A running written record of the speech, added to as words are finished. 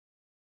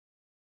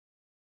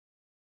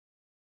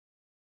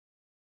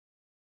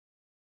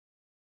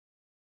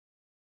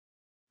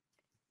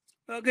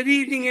Well, good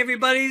evening,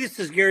 everybody. This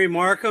is Gary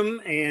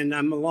Markham, and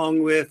I'm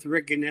along with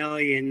Rick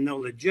Ganelli and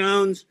Nola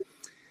Jones.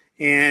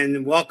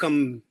 And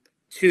welcome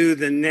to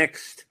the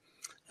next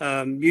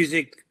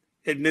Music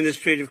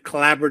Administrative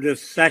Collaborative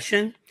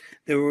session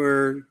that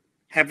we're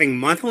having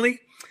monthly.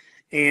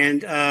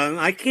 And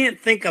I can't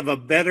think of a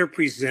better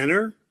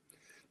presenter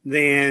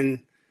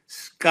than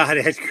Scott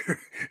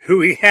Edgar, who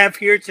we have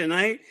here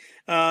tonight.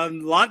 A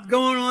lot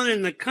going on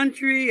in the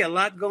country, a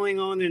lot going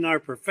on in our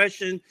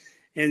profession.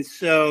 And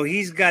so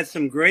he's got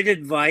some great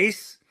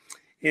advice.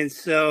 And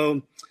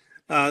so,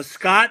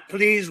 Scott,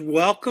 please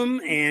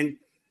welcome and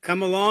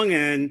come along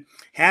and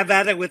have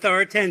at it with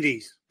our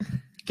attendees.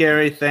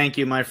 Gary, thank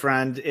you, my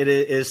friend. It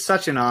is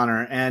such an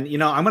honor. And,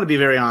 I'm going to be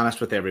very honest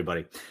with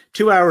everybody.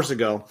 2 hours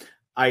ago,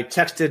 I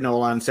texted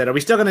Nola and said, are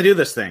we still going to do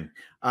this thing?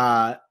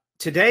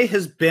 Today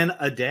has been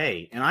a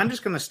day. And I'm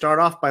just going to start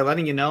off by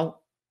letting you know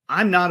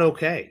I'm not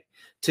okay.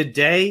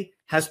 Today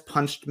has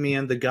punched me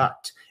in the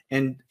gut.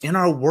 And in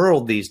our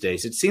world these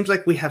days, it seems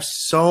like we have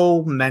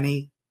so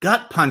many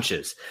gut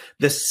punches.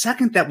 The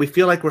second that we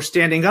feel like we're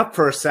standing up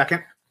for a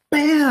second,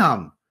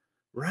 bam,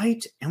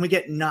 right? And we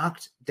get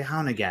knocked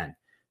down again.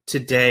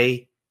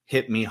 Today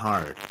hit me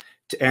hard,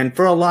 and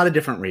for a lot of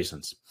different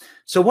reasons.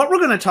 So what we're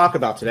going to talk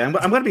about today, I'm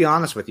going to be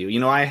honest with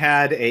you. I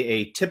had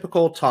a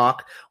typical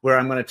talk where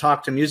I'm going to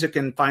talk to music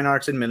and fine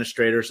arts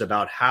administrators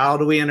about how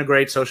do we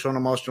integrate social and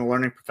emotional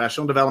learning,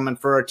 professional development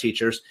for our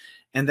teachers.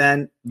 And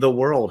then the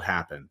world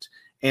happened.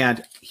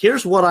 And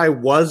here's what I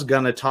was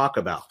going to talk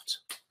about.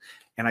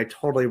 And I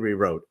totally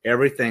rewrote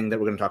everything that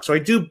we're going to talk. So I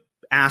do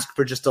ask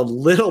for just a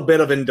little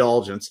bit of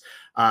indulgence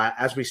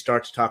as we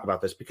start to talk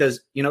about this, because,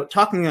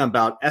 talking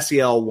about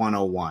SEL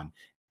 101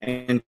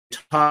 and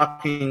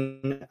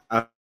talking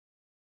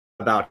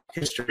about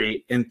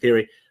history in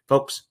theory,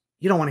 folks,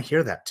 you don't want to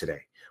hear that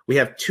today. We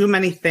have too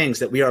many things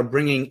that we are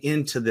bringing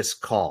into this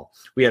call.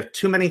 We have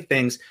too many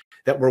things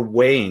that we're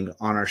weighing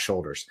on our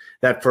shoulders,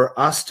 that for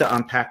us to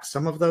unpack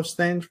some of those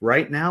things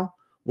right now,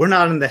 we're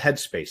not in the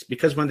headspace.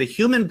 Because when the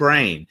human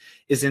brain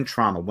is in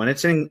trauma, when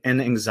it's in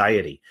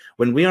anxiety,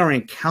 when we are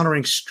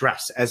encountering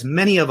stress, as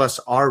many of us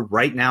are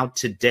right now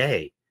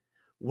today,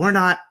 we're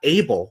not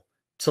able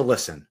to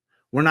listen.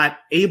 We're not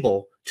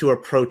able to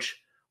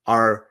approach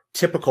our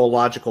typical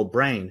logical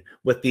brain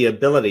with the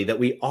ability that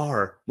we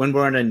are when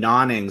we're in a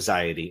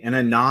non-anxiety, in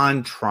a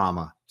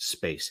non-trauma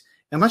space.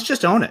 And let's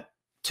just own it.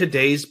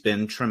 Today's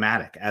been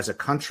traumatic as a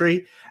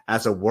country,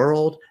 as a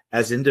world,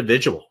 as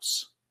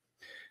individuals.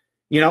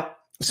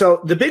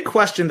 So the big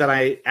question that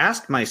I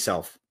asked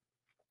myself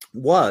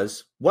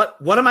was, what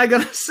am I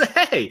going to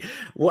say?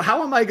 Well,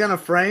 how am I going to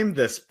frame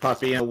this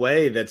puppy in a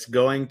way that's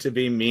going to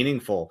be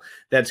meaningful,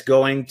 that's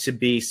going to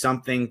be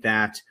something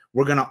that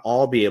we're going to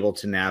all be able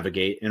to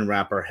navigate and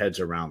wrap our heads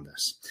around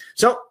this?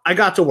 So I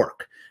got to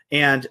work,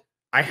 and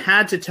I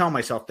had to tell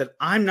myself that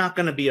I'm not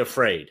going to be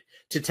afraid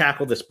to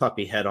tackle this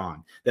puppy head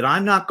on, that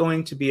I'm not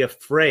going to be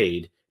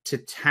afraid to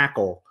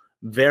tackle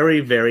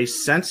very, very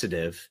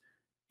sensitive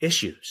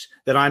issues,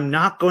 that I'm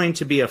not going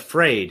to be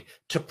afraid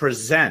to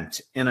present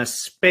in a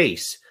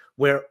space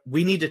where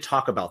we need to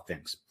talk about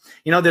things.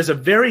 There's a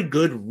very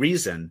good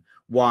reason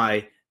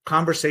why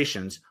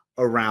conversations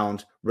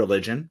around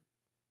religion,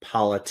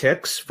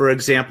 politics, for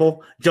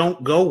example,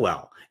 don't go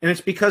well. And it's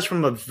because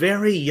from a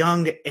very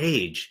young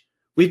age,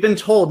 we've been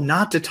told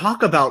not to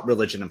talk about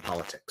religion and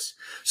politics.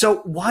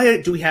 So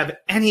why do we have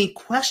any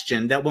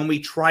question that when we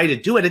try to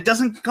do it, it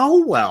doesn't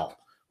go well?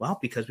 Well,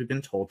 because we've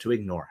been told to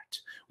ignore it.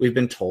 We've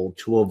been told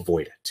to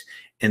avoid it.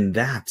 And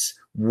that's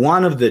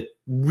one of the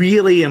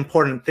really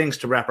important things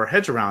to wrap our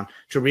heads around,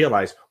 to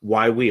realize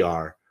why we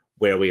are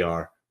where we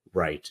are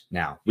right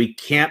now. We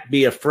can't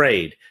be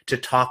afraid to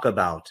talk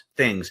about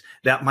things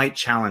that might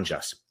challenge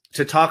us,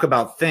 to talk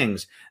about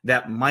things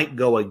that might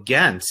go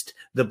against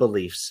the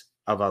beliefs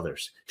of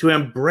others, to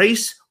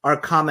embrace our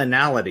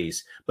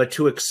commonalities, but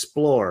to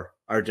explore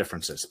our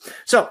differences.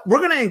 So we're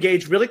going to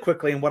engage really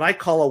quickly in what I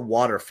call a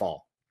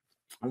waterfall.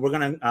 We're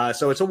going to,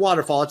 so it's a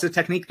waterfall. It's a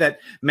technique that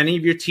many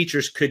of your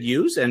teachers could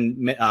use,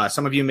 and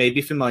some of you may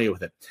be familiar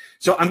with it.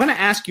 So I'm going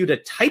to ask you to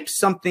type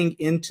something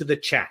into the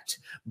chat,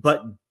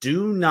 but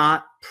do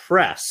not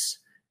press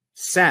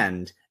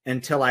send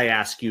until I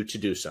ask you to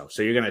do so.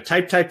 So you're going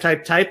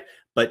to type,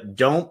 but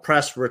don't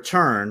press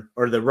return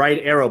or the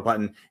right arrow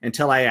button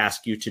until I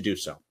ask you to do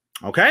so.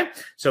 Okay?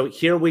 So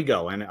here we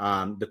go.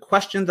 And the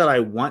question that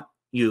I want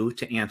you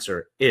to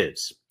answer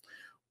is,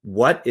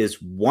 what is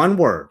one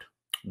word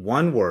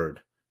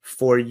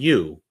for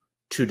you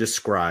to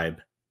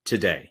describe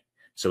today?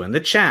 So in the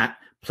chat,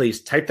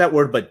 please type that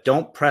word, but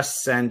don't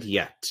press send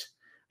yet.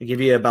 I'll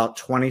give you about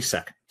 20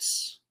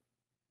 seconds.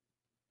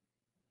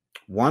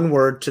 One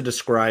word to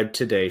describe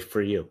today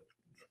for you.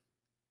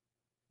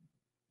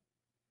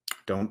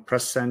 Don't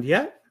press send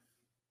yet.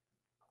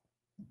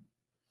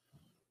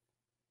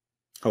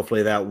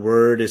 Hopefully that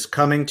word is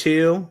coming to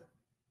you.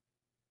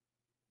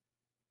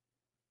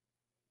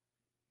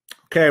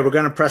 Okay, we're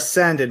going to press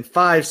send in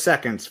 5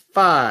 seconds.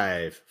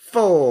 5,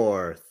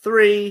 4,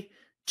 3,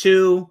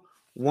 2,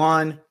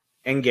 1,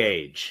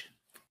 engage.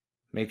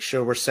 Make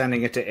sure we're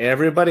sending it to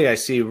everybody. I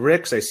see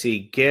Rick's, I see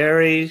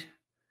Gary.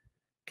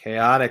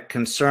 Chaotic,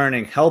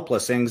 concerning,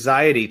 helpless,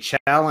 anxiety,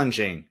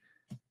 challenging.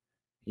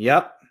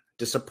 Yep.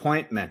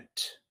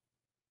 Disappointment,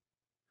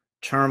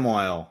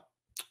 turmoil,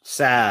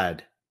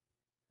 sad.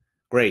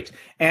 Great.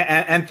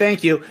 And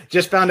thank you.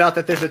 Just found out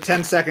that there's a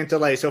 10-second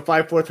delay. So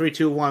 5, 4, 3,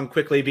 2, 1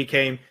 quickly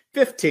became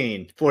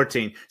 15,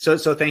 14. So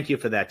thank you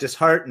for that.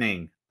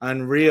 Disheartening,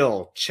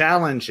 unreal,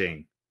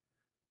 challenging,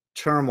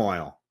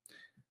 turmoil.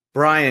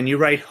 Brian, you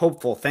write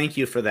hopeful. Thank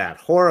you for that.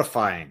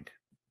 Horrifying.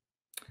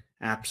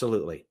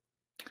 Absolutely.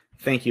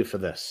 Thank you for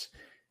this.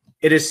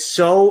 It is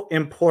so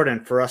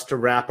important for us to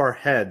wrap our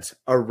heads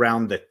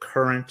around the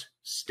current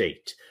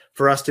state,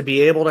 for us to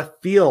be able to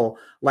feel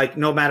like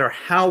no matter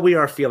how we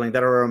are feeling,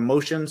 that our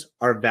emotions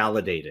are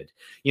validated.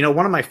 You know,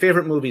 one of my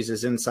favorite movies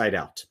is Inside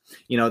Out.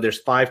 You know, there's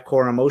 5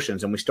 core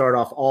emotions, and we start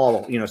off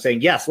all, saying,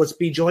 yes, let's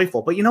be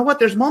joyful. But you know what?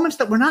 There's moments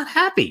that we're not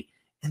happy,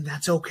 and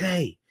that's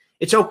okay.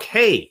 It's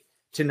okay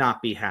to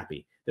not be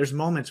happy. There's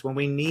moments when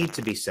we need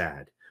to be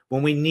sad,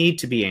 when we need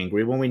to be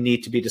angry, when we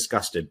need to be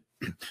disgusted.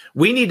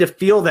 We need to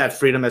feel that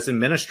freedom as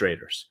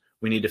administrators.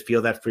 We need to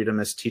feel that freedom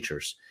as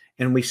teachers.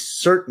 And we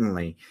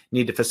certainly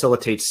need to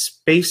facilitate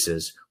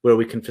spaces where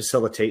we can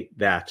facilitate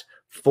that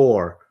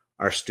for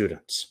our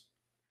students.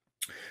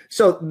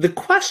 So the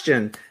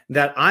question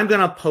that I'm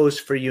going to pose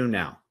for you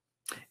now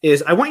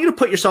is, I want you to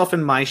put yourself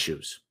in my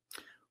shoes.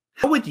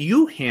 How would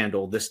you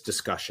handle this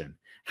discussion?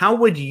 How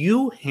would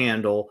you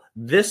handle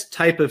this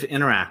type of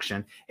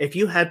interaction if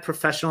you had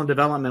professional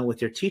development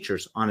with your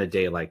teachers on a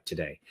day like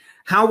today?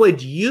 How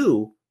would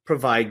you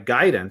provide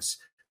guidance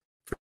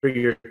for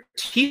your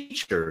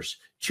teachers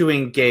to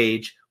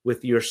engage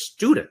with your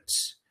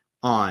students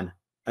on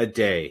a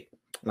day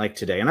like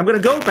today? And I'm going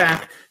to go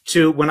back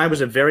to when I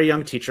was a very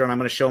young teacher, and I'm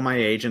going to show my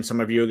age, and some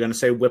of you are going to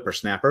say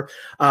whippersnapper.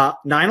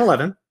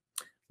 9/11,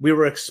 we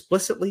were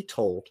explicitly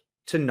told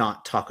to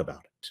not talk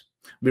about it.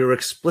 We were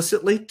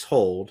explicitly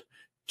told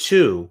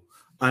to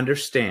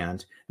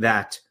understand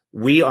that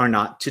we are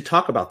not to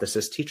talk about this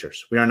as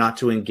teachers. We are not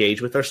to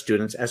engage with our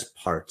students as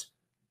part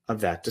of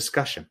that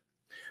discussion.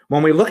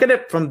 When we look at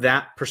it from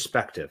that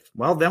perspective,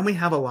 well, then we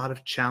have a lot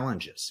of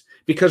challenges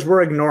because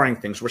we're ignoring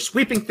things. We're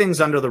sweeping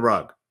things under the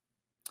rug.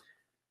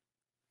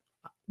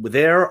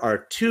 There are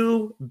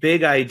 2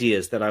 big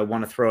ideas that I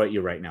want to throw at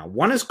you right now.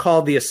 One is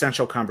called the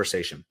essential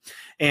conversation.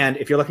 And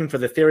if you're looking for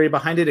the theory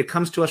behind it, it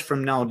comes to us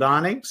from Nell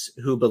Donnings,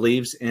 who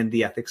believes in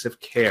the ethics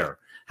of care.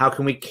 How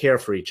can we care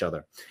for each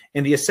other?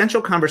 And the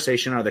essential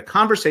conversation are the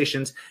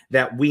conversations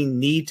that we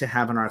need to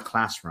have in our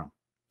classroom.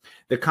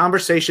 The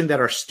conversation that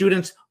our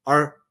students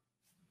are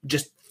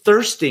just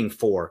thirsting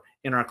for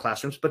in our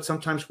classrooms, but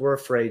sometimes we're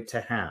afraid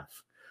to have.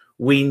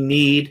 We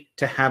need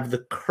to have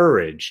the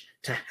courage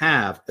to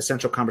have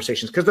essential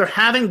conversations because they're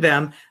having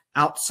them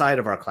outside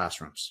of our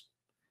classrooms.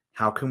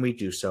 How can we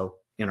do so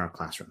in our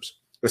classrooms?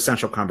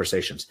 Essential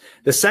conversations.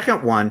 The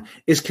second one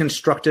is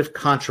constructive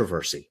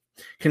controversy.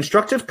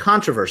 Constructive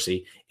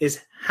controversy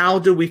is how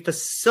do we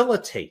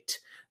facilitate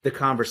the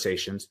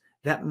conversations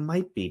that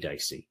might be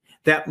dicey,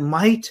 that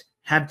might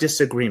have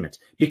disagreement,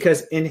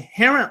 because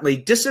inherently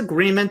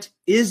disagreement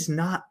is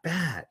not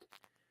bad.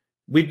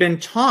 We've been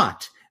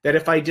taught that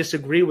if I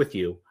disagree with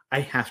you, I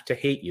have to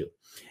hate you.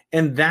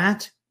 And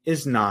that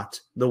is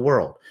not the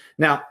world.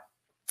 Now,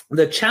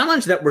 the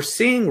challenge that we're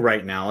seeing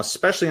right now,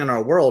 especially in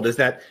our world, is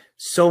that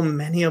so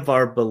many of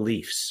our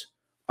beliefs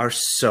are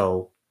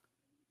so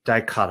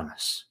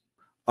dichotomous,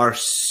 are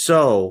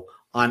so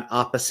on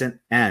opposite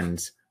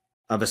ends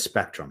of a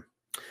spectrum.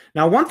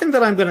 Now, one thing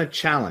that I'm going to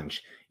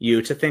challenge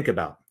you to think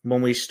about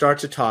when we start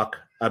to talk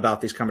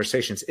about these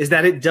conversations is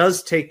that it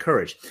does take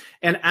courage.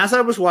 And as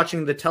I was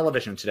watching the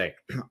television today,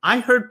 I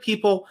heard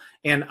people,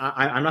 and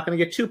I'm not going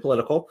to get too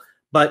political,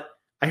 but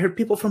I heard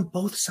people from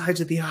both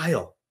sides of the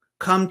aisle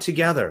come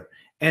together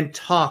and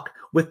talk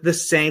with the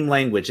same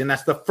language. And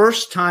that's the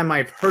first time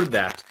I've heard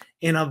that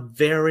in a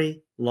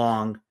very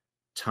long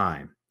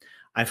time.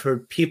 I've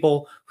heard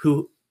people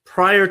who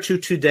prior to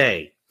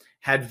today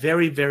had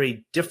very,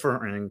 very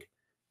differing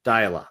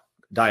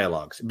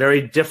dialogues,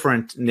 very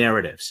different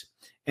narratives.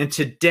 And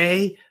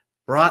today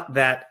brought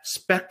that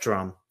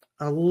spectrum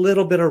a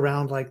little bit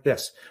around like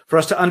this for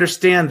us to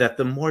understand that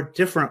the more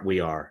different we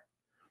are,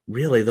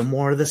 really the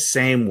more the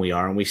same we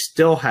are. And we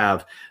still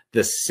have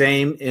the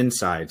same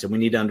insides, and we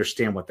need to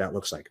understand what that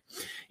looks like.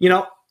 You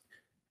know,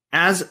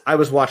 as I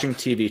was watching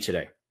TV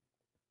today,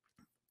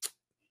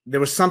 there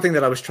was something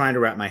that I was trying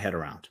to wrap my head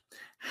around.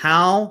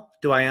 How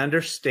do I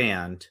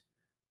understand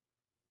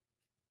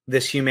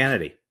this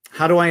humanity?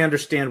 How do I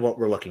understand what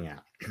we're looking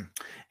at?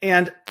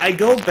 And I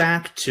go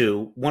back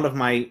to one of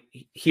my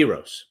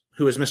heroes,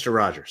 who is Mr.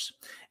 Rogers.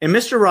 And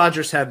Mr.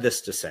 Rogers had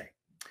this to say: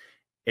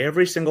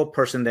 every single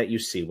person that you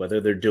see, whether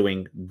they're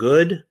doing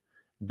good,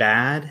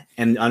 bad,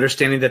 and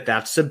understanding that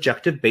that's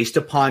subjective based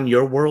upon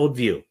your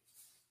worldview,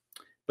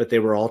 but they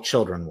were all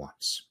children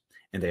once,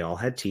 and they all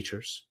had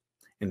teachers,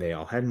 and they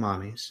all had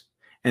mommies,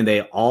 and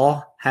they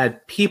all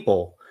had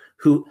people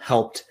who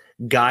helped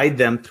guide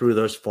them through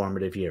those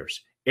formative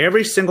years.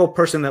 Every single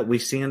person that we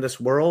see in this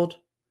world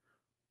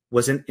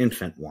was an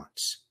infant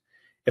once.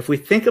 If we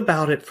think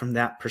about it from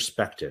that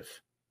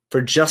perspective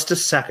for just a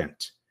second,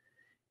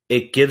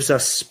 it gives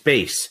us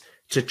space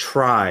to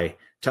try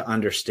to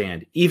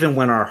understand, even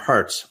when our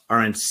hearts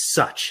are in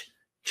such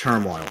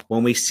turmoil,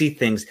 when we see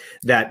things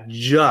that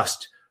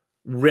just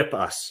rip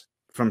us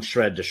from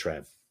shred to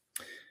shred.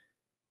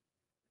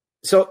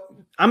 So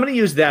I'm going to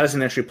use that as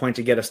an entry point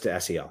to get us to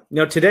SEL.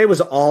 Today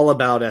was all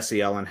about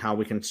SEL and how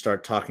we can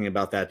start talking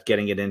about that,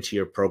 getting it into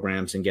your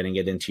programs and getting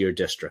it into your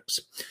districts.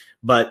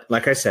 But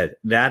like I said,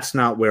 that's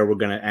not where we're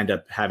going to end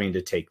up having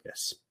to take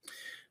this.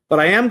 But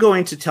I am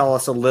going to tell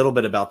us a little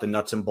bit about the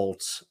nuts and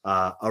bolts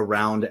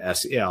around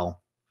SEL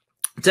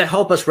to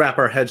help us wrap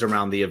our heads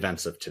around the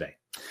events of today.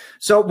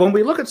 So when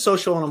we look at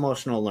social and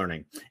emotional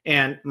learning,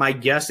 and my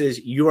guess is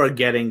you are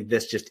getting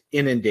this just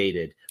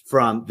inundated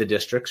from the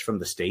districts, from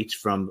the states,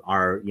 from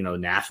our,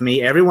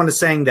 NAFME, everyone is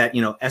saying that,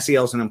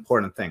 SEL is an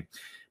important thing.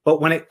 But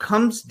when it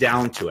comes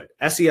down to it,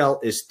 SEL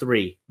is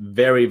three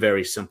very,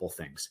 very simple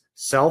things: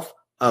 self,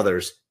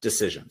 others,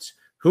 decisions.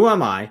 Who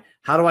am I?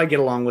 How do I get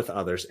along with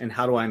others? And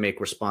how do I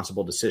make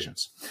responsible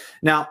decisions?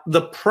 Now,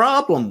 the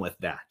problem with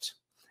that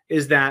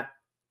is that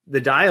the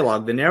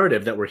dialogue, the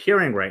narrative that we're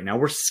hearing right now,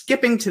 we're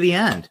skipping to the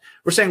end.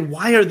 We're saying,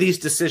 why are these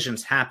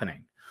decisions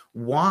happening?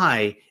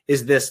 Why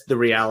is this the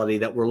reality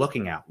that we're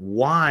looking at?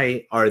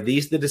 Why are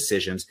these the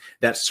decisions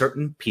that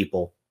certain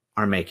people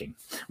are making?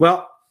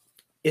 Well,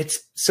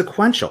 it's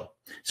sequential.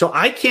 So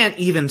I can't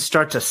even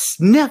start to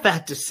sniff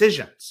at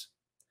decisions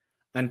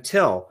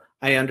until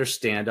I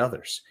understand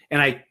others.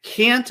 And I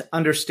can't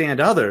understand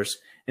others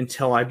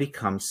until I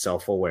become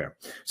self-aware.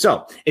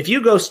 So if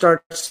you go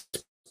start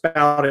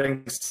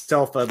spouting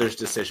self-others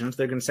decisions,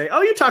 they're going to say,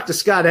 oh, you talked to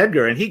Scott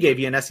Edgar and he gave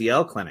you an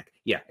SEL clinic.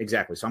 Yeah,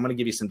 exactly. So I'm going to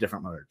give you some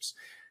different words: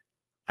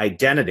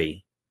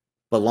 identity,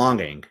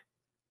 belonging,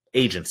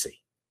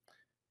 agency.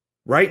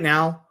 Right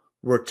now,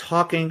 we're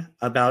talking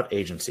about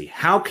agency.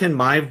 How can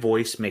my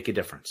voice make a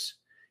difference?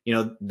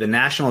 The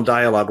national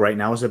dialogue right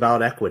now is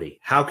about equity.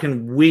 How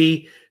can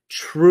we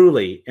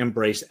truly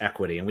embrace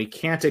equity? And we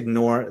can't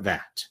ignore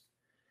that.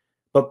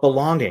 But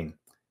belonging,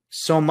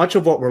 so much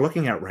of what we're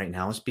looking at right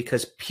now is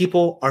because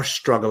people are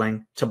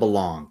struggling to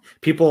belong.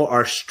 People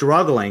are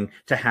struggling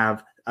to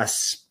have a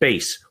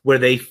space where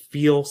they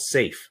feel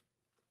safe.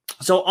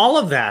 So all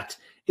of that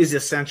is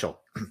essential.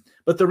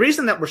 But the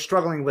reason that we're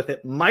struggling with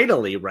it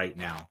mightily right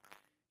now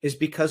is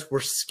because we're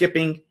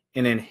skipping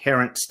an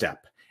inherent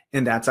step,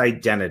 and that's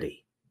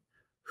identity.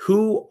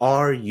 Who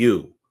are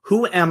you?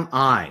 Who am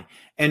I?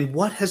 And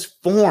what has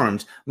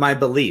formed my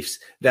beliefs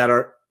that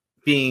are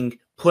being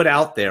put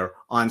out there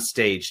on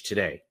stage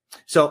today?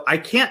 So I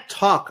can't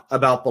talk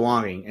about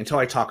belonging until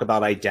I talk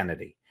about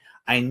identity.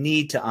 I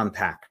need to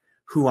unpack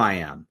who I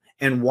am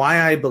and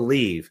why I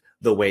believe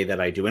the way that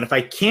I do. And if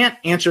I can't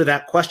answer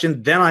that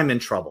question, then I'm in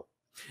trouble.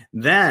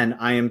 Then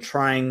I am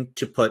trying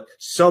to put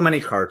so many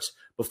carts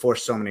before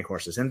so many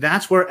horses. And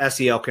that's where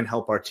SEL can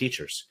help our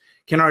teachers.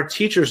 Can our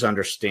teachers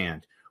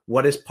understand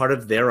what is part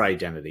of their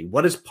identity?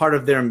 What is part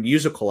of their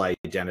musical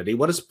identity?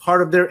 What is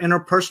part of their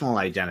interpersonal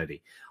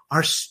identity?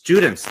 Our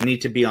students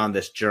need to be on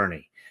this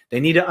journey. They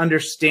need to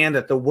understand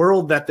that the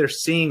world that they're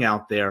seeing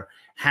out there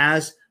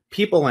has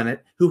people in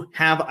it who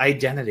have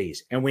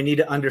identities, and we need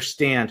to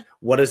understand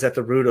what is at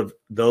the root of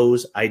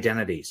those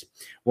identities.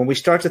 When we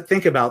start to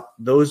think about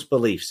those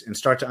beliefs and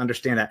start to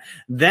understand that,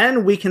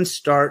 then we can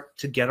start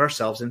to get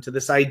ourselves into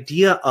this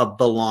idea of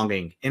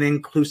belonging and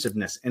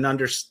inclusiveness and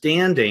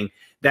understanding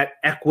that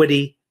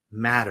equity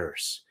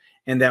matters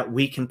and that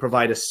we can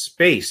provide a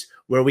space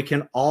where we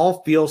can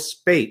all feel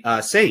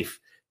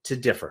safe to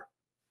differ.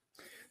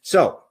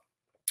 So,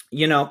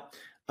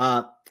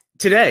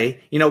 today,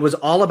 it was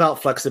all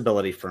about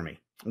flexibility for me.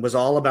 It was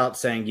all about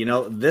saying,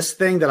 this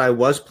thing that I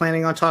was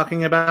planning on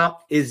talking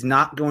about is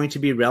not going to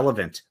be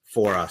relevant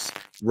for us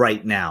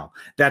right now.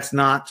 That's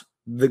not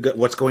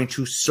what's going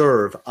to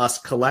serve us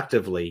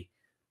collectively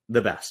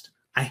the best.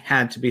 I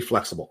had to be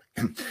flexible.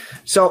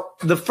 So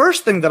the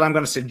first thing that I'm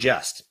going to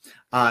suggest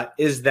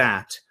is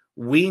that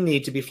we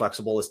need to be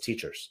flexible as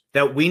teachers,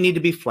 that we need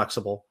to be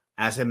flexible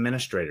as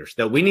administrators,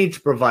 that we need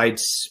to provide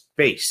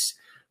space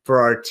for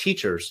our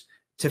teachers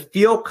to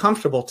feel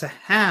comfortable to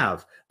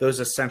have those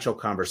essential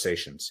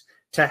conversations,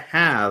 to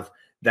have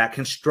that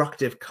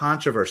constructive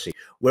controversy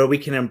where we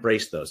can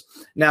embrace those.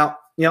 Now,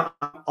 I'm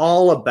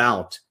all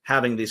about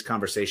having these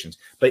conversations,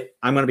 but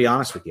I'm going to be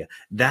honest with you.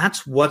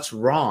 That's what's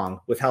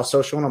wrong with how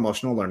social and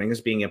emotional learning is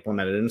being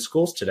implemented in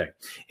schools today.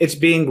 It's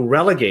being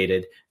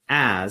relegated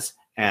as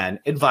an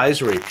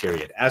advisory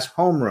period, as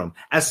homeroom,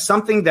 as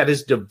something that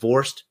is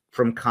divorced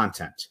from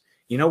content.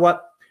 You know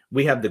what?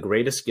 We have the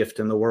greatest gift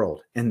in the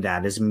world, and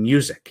that is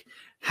music.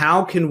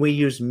 How can we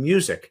use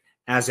music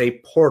as a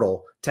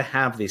portal to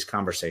have these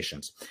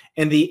conversations?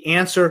 And the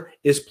answer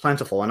is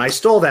plentiful. And I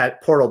stole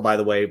that portal, by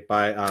the way,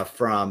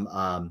 from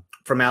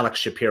Alex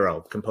Shapiro,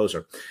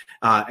 composer.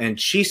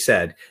 And she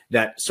said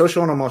that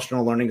social and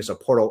emotional learning is a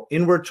portal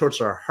inward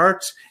towards our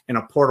hearts and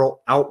a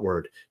portal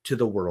outward to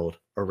the world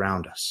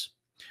around us.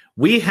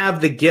 We have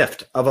the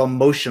gift of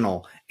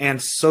emotional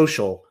and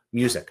social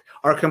music.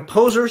 Our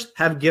composers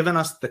have given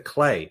us the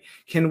clay.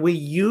 Can we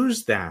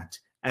use that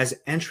as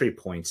entry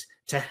points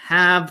to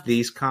have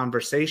these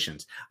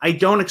conversations? I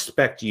don't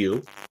expect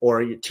you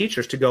or your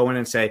teachers to go in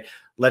and say,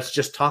 let's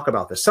just talk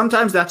about this.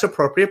 Sometimes that's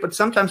appropriate, but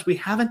sometimes we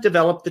haven't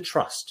developed the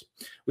trust.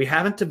 We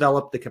haven't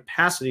developed the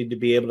capacity to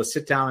be able to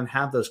sit down and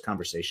have those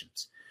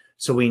conversations.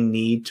 So we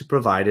need to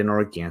provide an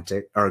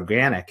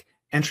organic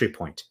entry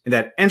point. And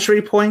that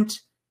entry point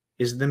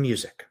is the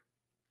music.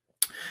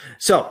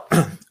 So,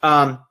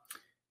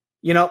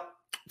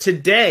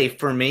 today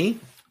for me,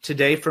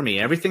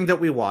 everything that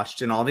we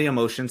watched and all the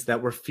emotions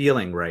that we're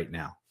feeling right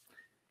now,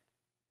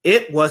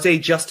 it was a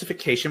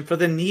justification for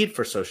the need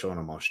for social and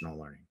emotional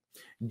learning.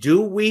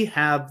 Do we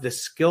have the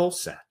skill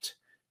set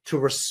to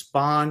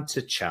respond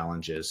to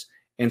challenges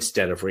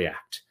instead of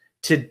react?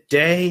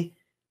 Today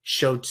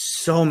showed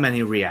so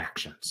many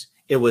reactions.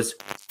 It was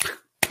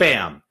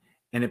bam,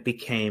 and it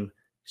became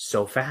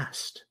so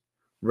fast.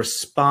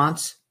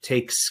 Response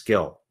takes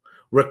skill.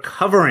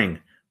 Recovering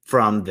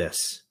from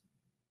this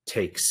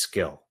takes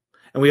skill.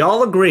 And we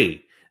all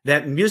agree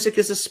that music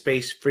is a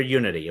space for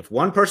unity. If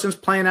one person's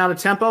playing out of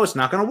tempo, it's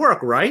not going to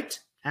work, right?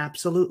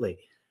 Absolutely.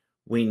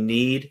 We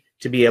need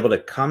to be able to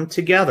come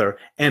together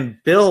and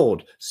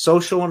build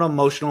social and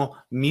emotional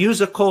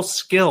musical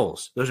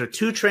skills. Those are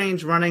two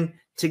trains running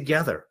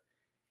together.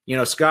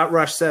 Scott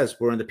Rush says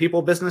we're in the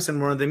people business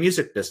and we're in the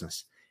music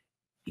business.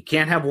 You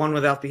can't have one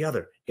without the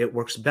other. It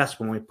works best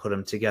when we put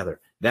them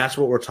together. That's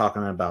what we're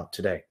talking about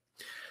today.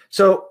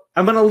 So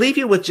I'm going to leave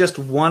you with just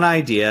one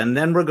idea, and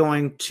then we're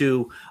going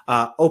to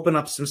open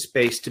up some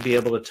space to be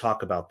able to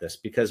talk about this,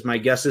 because my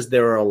guess is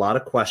there are a lot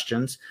of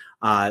questions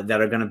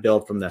that are going to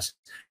build from this.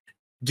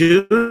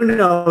 Do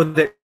know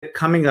that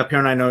coming up here,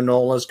 and I know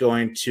Nola's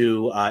going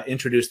to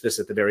introduce this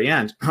at the very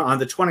end, on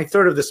the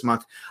 23rd of this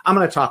month, I'm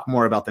going to talk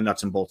more about the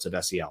nuts and bolts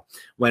of SEL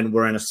when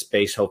we're in a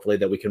space, hopefully,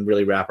 that we can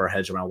really wrap our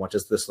heads around. What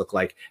does this look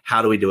like?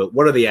 How do we do it?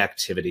 What are the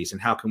activities?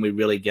 And how can we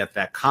really get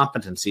that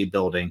competency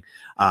building,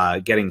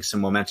 getting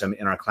some momentum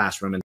in our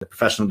classroom and the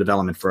professional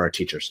development for our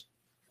teachers?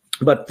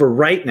 But for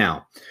right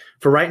now,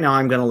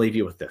 I'm going to leave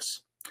you with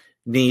this.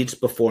 Needs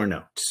before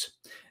notes.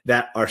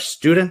 That our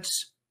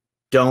students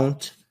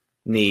don't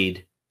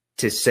need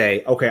to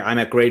say, okay, I'm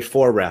at grade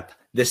 4 rep.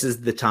 This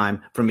is the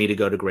time for me to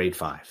go to grade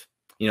 5.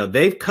 They're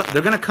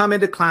going to come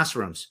into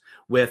classrooms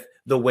with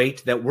the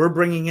weight that we're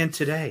bringing in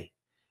today.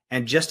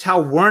 And just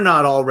how we're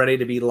not all ready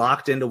to be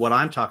locked into what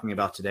I'm talking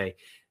about today,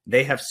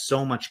 they have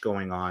so much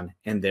going on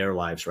in their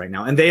lives right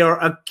now. And they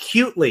are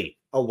acutely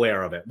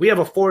aware of it. We have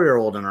a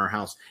 4-year-old in our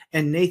house,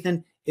 and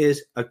Nathan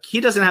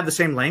he doesn't have the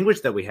same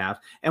language that we have,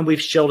 and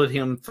we've shielded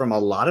him from a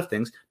lot of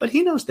things, but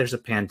he knows there's a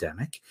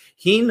pandemic.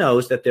 He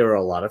knows that there are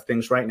a lot of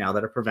things right now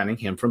that are preventing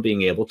him from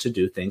being able to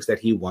do things that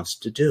he wants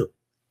to do.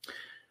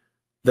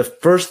 The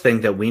first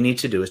thing that we need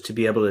to do is to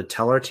be able to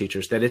tell our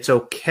teachers that it's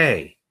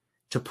okay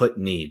to put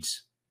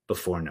needs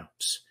before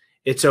notes.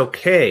 It's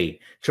okay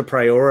to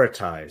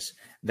prioritize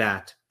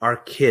that our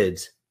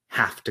kids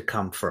have to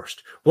come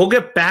first. We'll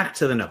get back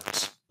to the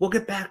notes. We'll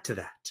get back to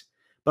that.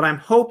 But I'm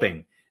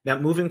hoping that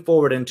moving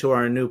forward into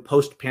our new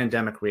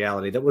post-pandemic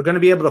reality, that we're going to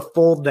be able to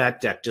fold that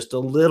deck just a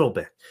little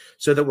bit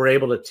so that we're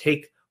able to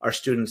take our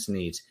students'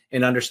 needs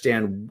and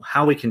understand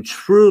how we can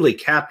truly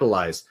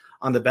capitalize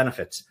on the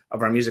benefits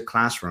of our music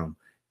classroom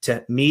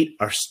to meet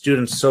our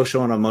students'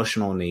 social and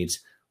emotional needs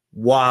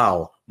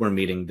while we're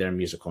meeting their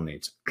musical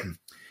needs.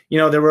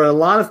 There were a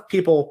lot of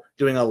people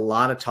doing a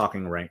lot of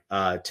talking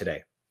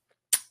today.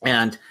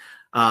 And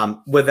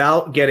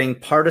without getting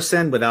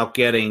partisan, without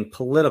getting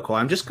political,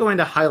 I'm just going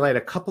to highlight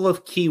a couple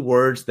of key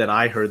words that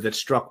I heard that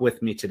struck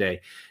with me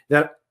today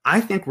that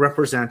I think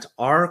represent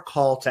our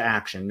call to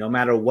action, no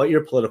matter what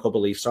your political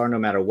beliefs are, no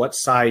matter what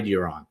side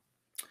you're on.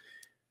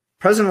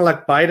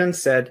 President-elect Biden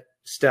said,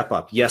 step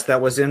up. Yes,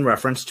 that was in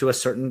reference to a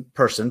certain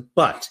person,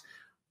 but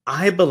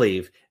I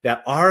believe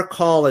that our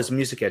call as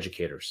music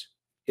educators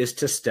is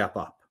to step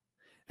up,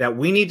 that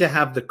we need to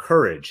have the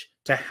courage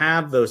to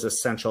have those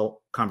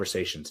essential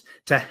conversations,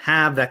 to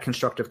have that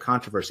constructive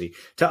controversy,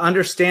 to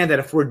understand that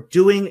if we're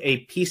doing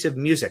a piece of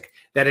music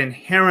that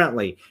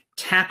inherently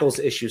tackles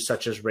issues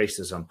such as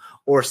racism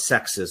or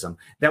sexism,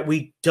 that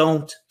we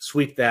don't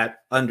sweep that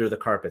under the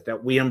carpet,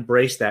 that we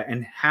embrace that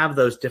and have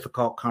those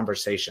difficult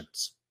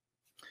conversations.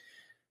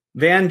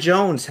 Van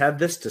Jones had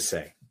this to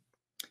say: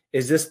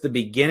 is this the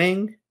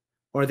beginning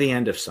or the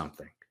end of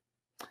something?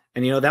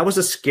 And that was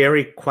a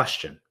scary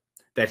question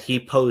that he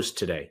posed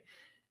today.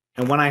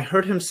 And when I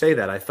heard him say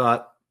that, I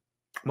thought,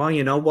 well,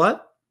 you know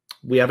what?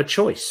 We have a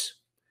choice.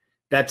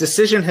 That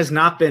decision has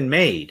not been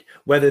made,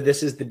 whether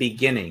this is the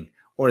beginning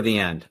or the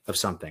end of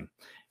something.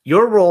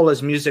 Your role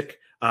as music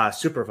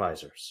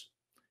supervisors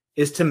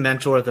is to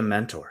mentor the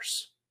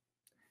mentors.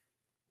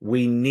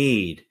 We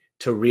need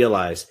to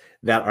realize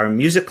that our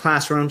music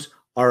classrooms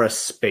are a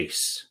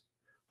space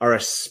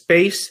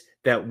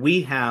that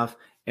we have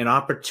an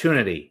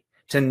opportunity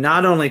to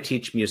not only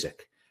teach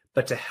music,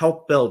 but to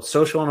help build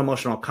social and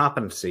emotional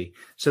competency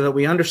so that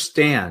we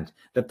understand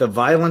that the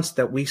violence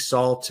that we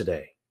saw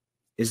today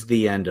is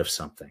the end of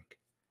something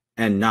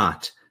and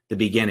not the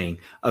beginning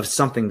of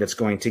something that's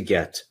going to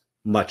get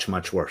much,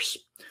 much worse.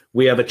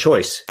 We have a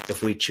choice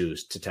if we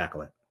choose to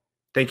tackle it.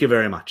 Thank you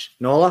very much.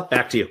 Nola,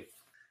 back to you.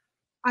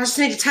 I just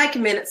need to take a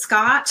minute,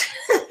 Scott.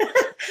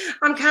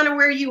 I'm kind of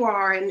where you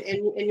are, and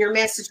your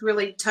message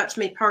really touched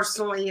me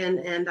personally,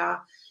 and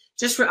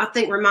just I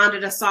think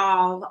reminded us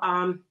all,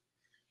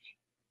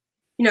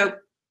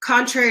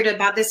 contrary to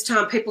by this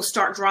time people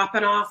start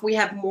dropping off, we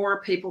have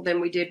more people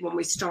than we did when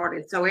we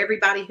started. So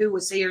everybody who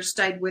was here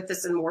stayed with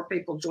us and more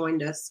people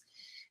joined us.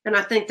 And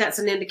I think that's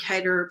an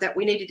indicator that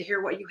we needed to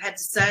hear what you had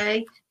to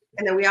say,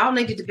 and that we all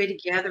needed to be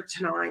together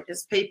tonight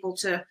as people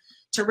to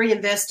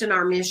reinvest in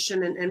our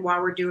mission and why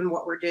we're doing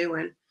what we're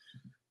doing.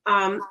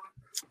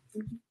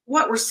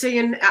 What we're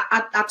seeing,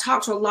 I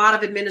talk to a lot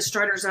of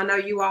administrators. I know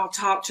you all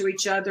talk to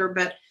each other,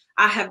 but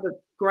I have the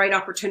great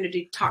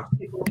opportunity to talk to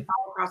people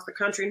all across the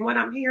country. And what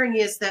I'm hearing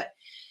is that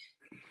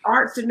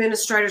arts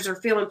administrators are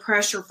feeling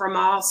pressure from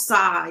all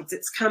sides.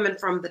 It's coming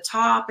from the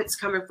top, it's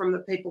coming from the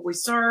people we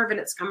serve, and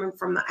it's coming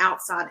from the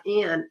outside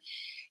in.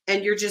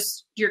 And you're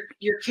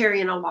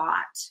carrying a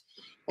lot.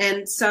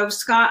 And so,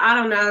 Scott, I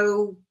don't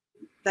know,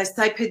 they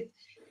say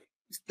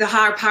the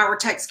higher power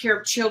takes care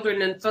of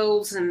children and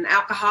fools and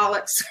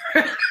alcoholics,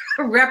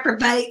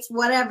 reprobates,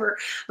 whatever.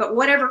 But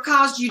whatever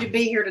caused you to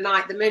be here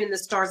tonight, the moon and the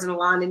stars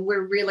aligned, and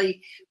we're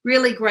really,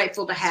 really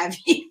grateful to have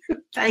you.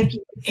 Thank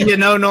you.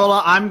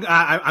 Nola, I'm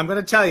going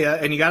to tell you,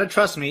 and you got to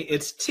trust me,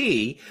 it's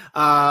tea.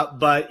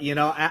 But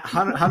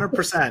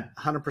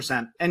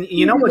 100%. And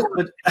you know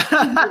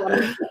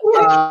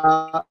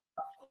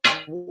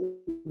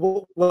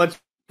what's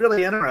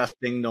really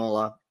interesting,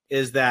 Nola,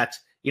 is that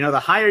the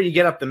higher you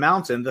get up the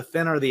mountain, the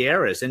thinner the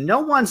air is. And no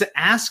one's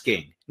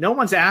asking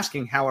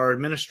how our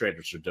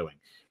administrators are doing.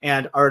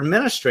 And our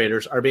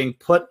administrators are being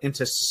put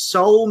into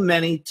so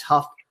many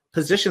tough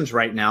positions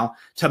right now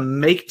to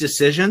make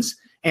decisions.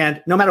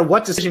 And no matter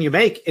what decision you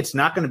make, it's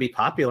not going to be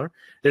popular.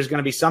 There's going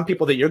to be some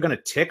people that you're going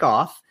to tick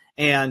off.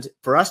 And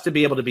for us to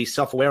be able to be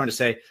self-aware and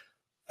to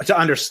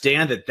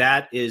understand that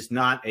that is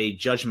not a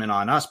judgment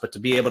on us, but to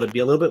be able to be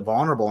a little bit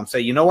vulnerable and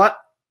say, you know what,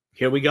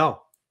 here we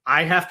go.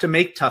 I have to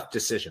make tough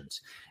decisions.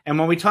 And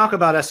when we talk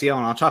about SEL,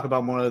 and I'll talk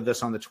about more of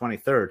this on the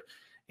 23rd,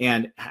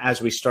 and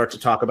as we start to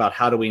talk about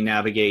how do we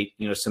navigate,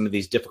 some of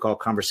these difficult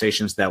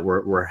conversations that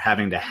we're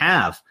having to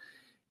have,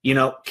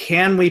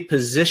 can we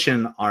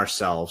position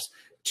ourselves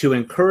to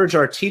encourage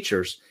our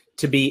teachers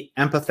to be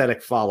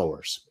empathetic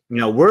followers?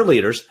 We're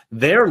leaders,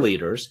 they're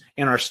leaders,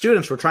 and our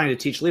students, we're trying to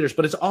teach leaders,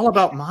 but it's all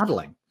about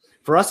modeling.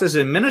 For us as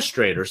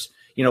administrators,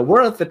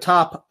 we're at the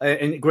top,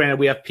 and granted,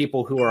 we have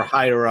people who are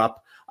higher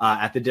up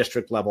at the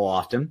district level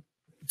often,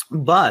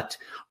 but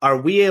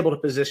are we able to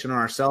position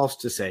ourselves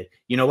to say,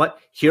 you know what,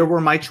 here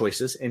were my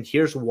choices, and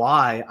here's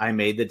why I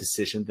made the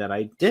decision that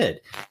I did,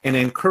 and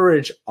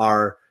encourage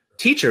our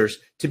teachers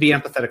to be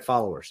empathetic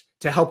followers,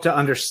 to help to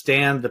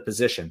understand the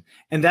position.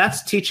 And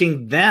that's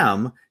teaching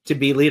them to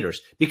be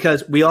leaders,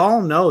 because we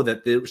all know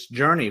that this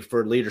journey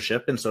for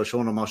leadership and social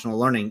and emotional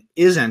learning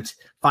isn't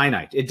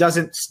finite. It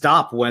doesn't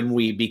stop when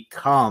we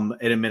become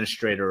an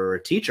administrator or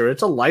a teacher.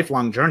 It's a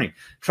lifelong journey.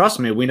 Trust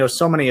me, we know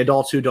so many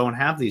adults who don't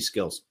have these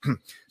skills.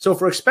 So if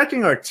we're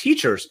expecting our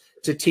teachers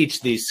to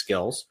teach these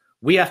skills,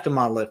 we have to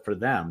model it for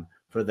them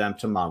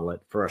to model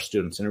it for our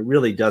students. And it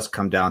really does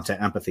come down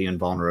to empathy and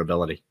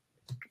vulnerability.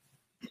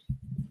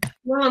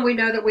 Well, and we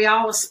know that we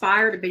all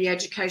aspire to be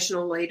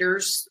educational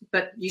leaders,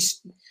 but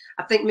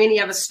I think many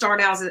of us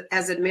start out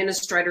as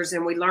administrators,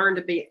 and we learn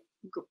to be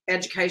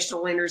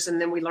educational leaders, and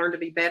then we learn to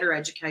be better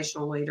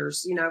educational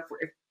leaders.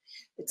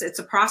 It's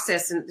a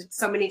process, and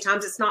so many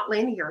times it's not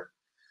linear.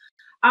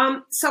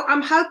 So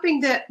I'm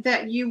hoping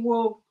that you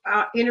will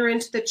enter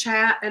into the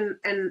chat and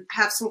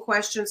have some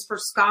questions for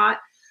Scott.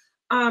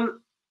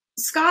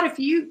 Scott, if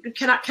you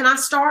can I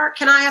start?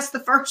 Can I ask the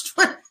first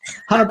one?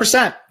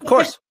 100%, of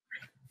course.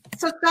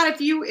 So Scott,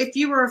 if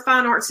you were a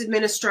fine arts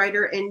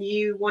administrator and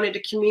you wanted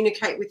to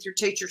communicate with your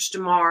teachers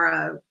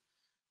tomorrow,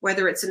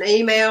 whether it's an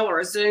email or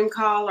a Zoom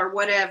call or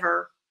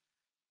whatever,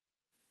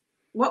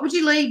 what would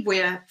you lead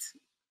with?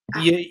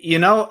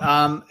 And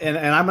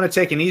I'm going to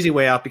take an easy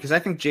way out, because I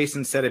think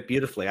Jason said it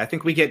beautifully. I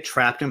think we get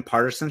trapped in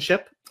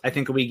partisanship. I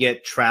think we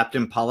get trapped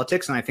in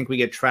politics, and I think we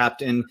get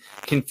trapped in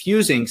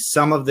confusing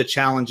some of the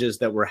challenges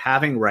that we're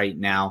having right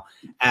now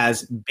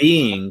as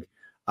being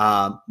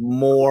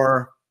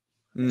more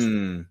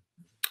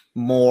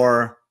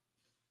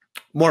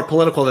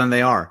political than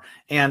they are.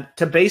 And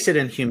to base it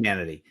in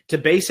humanity, to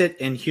base it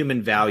in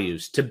human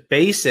values, to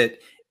base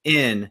it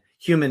in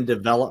human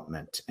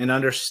development and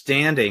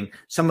understanding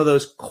some of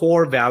those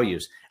core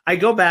values. I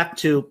go back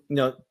to,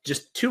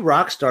 just two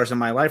rock stars in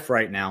my life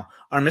right now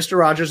are Mr.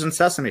 Rogers and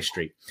Sesame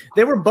Street.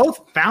 They were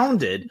both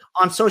founded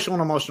on social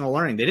and emotional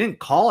learning. They didn't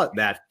call it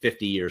that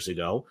 50 years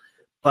ago,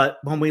 but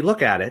when we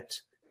look at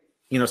it,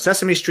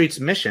 Sesame Street's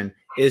mission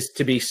is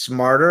to be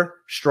smarter,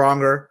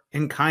 stronger,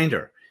 and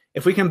kinder.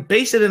 If we can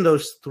base it in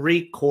those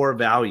three core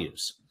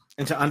values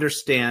and to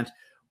understand,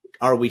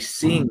 are we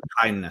seeing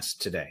kindness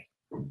today?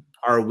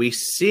 Are we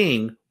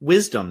seeing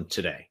wisdom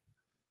today?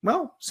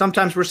 Well,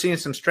 sometimes we're seeing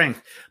some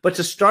strength, but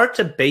to start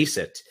to base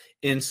it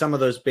in some of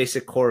those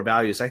basic core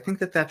values. I think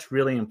that that's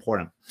really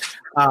important.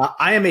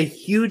 I am a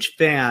huge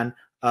fan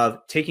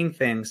of taking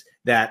things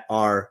that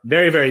are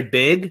very, very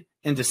big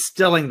and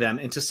distilling them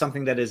into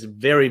something that is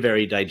very,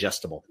 very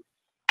digestible.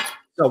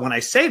 So when I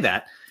say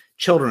that,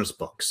 children's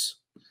books,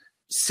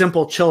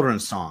 simple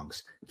children's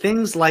songs,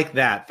 things like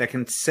that that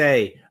can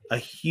say a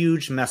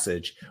huge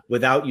message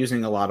without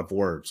using a lot of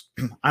words,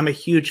 I'm a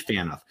huge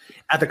fan of.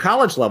 At the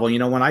college level, you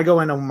know, when I go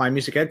into my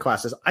music ed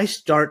classes, I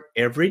start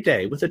every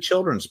day with a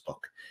children's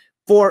book.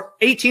 For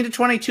 18 to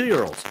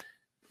 22-year-olds,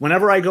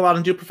 whenever I go out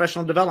and do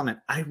professional development,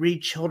 I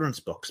read children's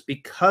books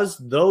because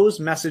those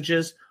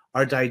messages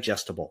are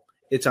digestible.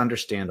 It's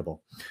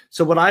understandable.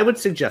 So what I would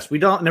suggest, we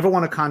never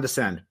want to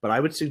condescend, but I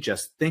would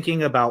suggest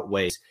thinking about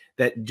ways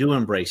that do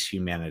embrace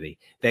humanity,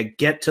 that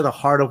get to the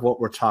heart of what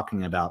we're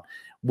talking about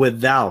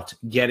without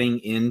getting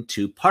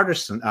into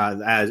partisan,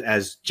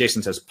 as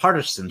Jason says,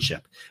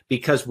 partisanship,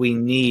 because we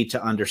need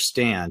to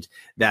understand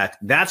that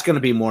that's going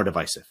to be more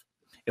divisive.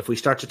 If we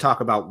start to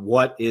talk about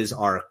what is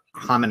our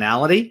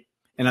commonality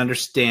and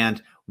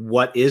understand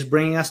what is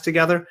bringing us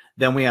together,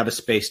 then we have a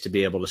space to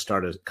be able to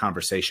start a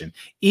conversation,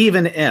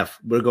 even if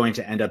we're going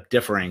to end up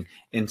differing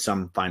in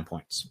some fine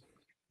points.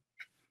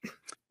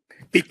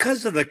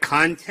 Because of the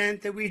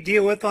content that we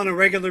deal with on a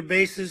regular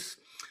basis,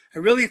 I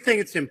really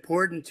think it's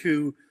important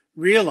to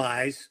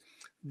realize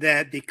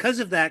that because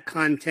of that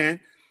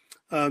content,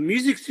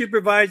 music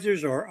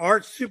supervisors or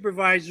art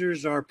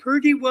supervisors are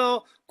pretty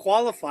well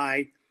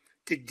qualified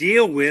to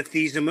deal with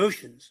these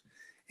emotions.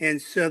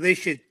 And so they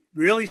should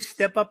really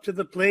step up to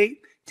the plate,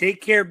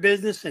 take care of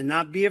business, and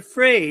not be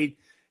afraid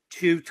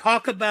to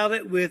talk about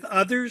it with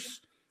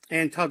others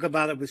and talk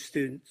about it with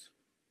students.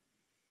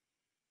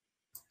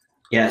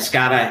 Yeah,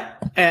 Scott,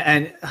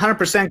 and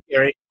 100%,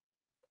 Gary.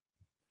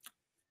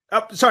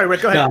 Oh, sorry,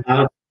 Rick, go ahead.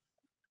 No,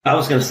 I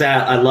was going to say,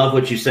 I love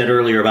what you said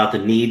earlier about the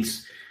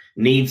needs.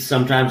 Needs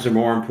sometimes are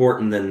more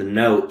important than the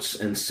notes.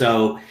 And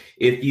so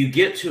if you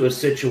get to a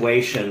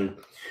situation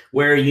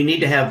where you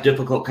need to have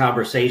difficult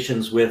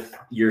conversations with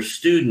your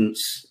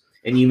students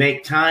and you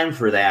make time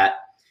for that,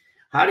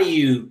 how do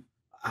you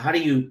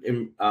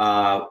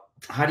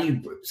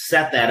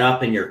set that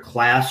up in your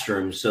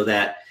classroom so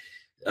that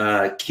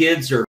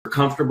kids are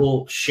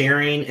comfortable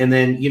sharing? And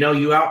then, you know,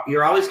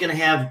 you're always going to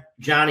have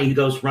Johnny who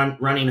goes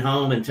running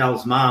home and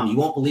tells mom, "You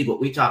won't believe what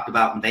we talked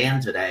about in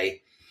band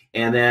today."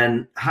 And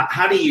then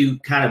how do you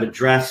kind of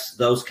address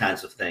those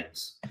kinds of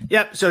things?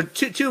 Yep. So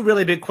two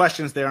really big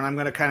questions there. And I'm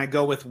going to kind of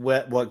go with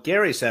what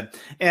Gary said.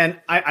 And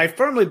I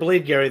firmly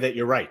believe, Gary, that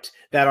you're right,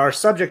 that our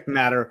subject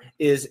matter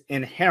is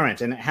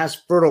inherent and it has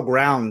fertile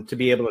ground to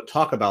be able to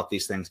talk about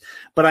these things.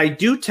 But I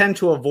do tend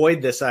to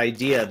avoid this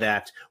idea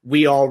that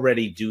we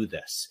already do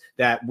this,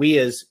 that we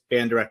as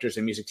band directors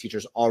and music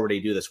teachers already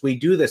do this. We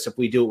do this if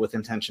we do it with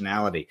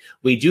intentionality.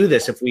 We do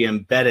this if we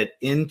embed it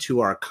into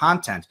our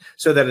content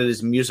so that it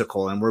is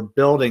musical and we're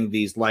building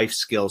these life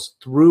skills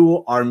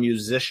through our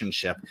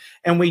musicianship.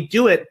 And we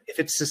do it if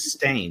it's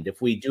sustained,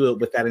 if we do it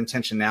with that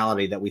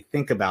intentionality that we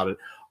think about it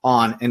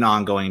on an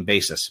ongoing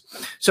basis.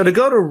 So to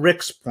go to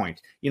Rick's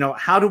point, you know,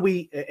 how do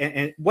we,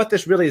 and what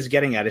this really is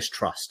getting at is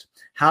trust.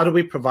 How do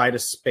we provide a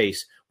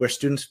space where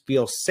students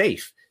feel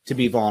safe to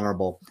be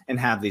vulnerable and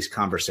have these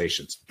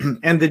conversations?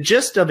 And the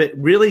gist of it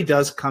really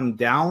does come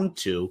down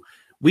to,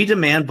 we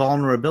demand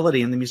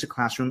vulnerability in the music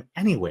classroom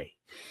anyway.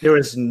 There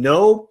is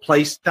no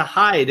place to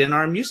hide in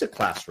our music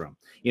classroom.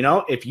 You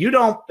know, if you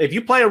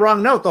play a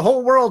wrong note, the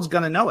whole world's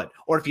going to know it.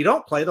 Or if you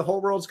don't play, the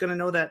whole world's going to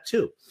know that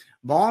too.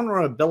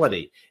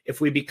 Vulnerability,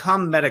 if we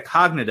become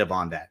metacognitive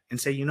on that and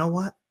say, you know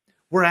what,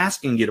 we're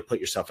asking you to put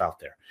yourself out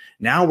there.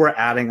 Now we're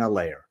adding a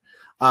layer.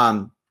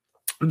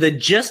 The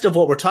gist of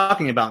what we're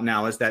talking about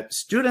now is that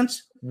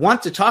students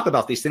want to talk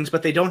about these things,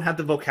 but they don't have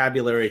the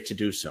vocabulary to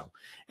do so.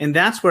 And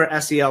that's where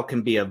SEL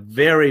can be a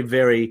very,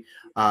 very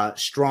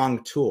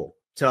strong tool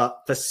to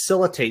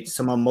facilitate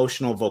some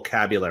emotional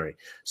vocabulary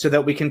so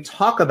that we can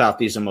talk about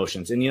these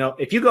emotions. And, you know,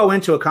 if you go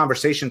into a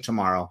conversation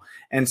tomorrow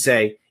and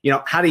say, you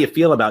know, how do you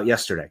feel about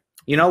yesterday?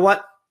 You know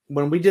what?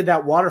 When we did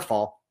that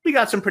waterfall, we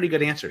got some pretty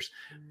good answers.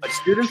 But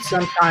students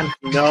sometimes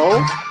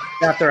know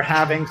that they're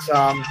having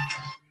some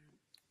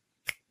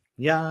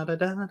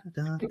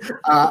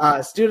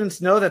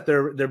students know that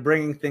they're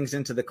bringing things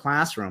into the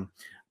classroom,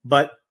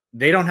 but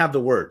they don't have the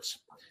words.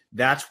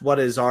 That's what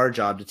is our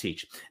job to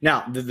teach.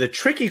 Now, the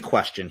tricky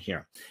question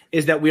here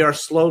is that we are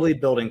slowly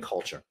building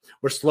culture.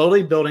 We're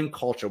slowly building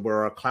culture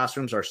where our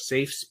classrooms are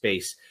safe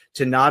space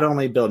to not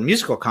only build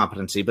musical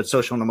competency, but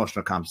social and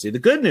emotional competency. The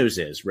good news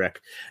is,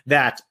 Rick,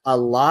 that a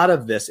lot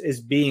of this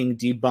is being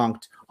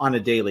debunked on a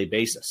daily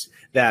basis,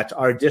 that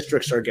our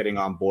districts are getting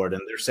on board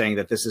and they're saying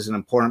that this is an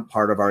important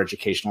part of our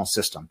educational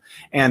system,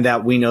 and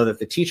that we know that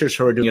the teachers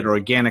who are doing it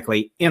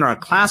organically in our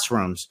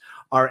classrooms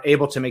are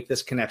able to make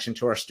this connection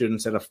to our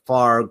students at a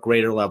far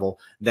greater level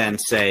than,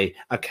 say,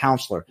 a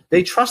counselor.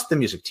 They trust the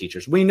music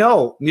teachers. We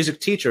know music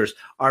teachers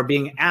are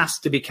being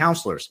asked to be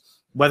counselors,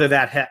 whether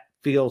that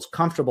feels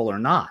comfortable or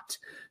not.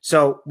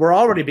 So we're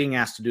already being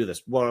asked to do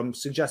this. What I'm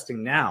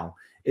suggesting now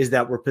is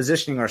that we're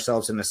positioning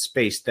ourselves in a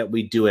space that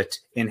we do it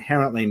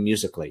inherently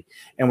musically,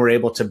 and we're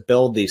able to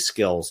build these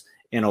skills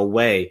in a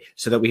way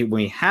so that when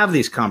we have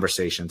these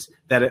conversations,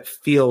 that it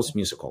feels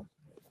musical.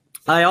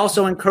 I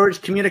also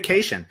encourage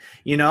communication.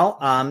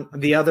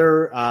 The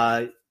other,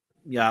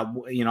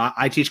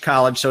 I teach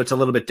college, so it's a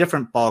little bit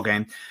different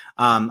ballgame.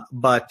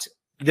 But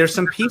there's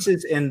some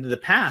pieces in the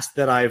past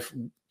that I've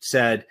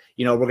said,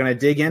 we're going to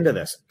dig into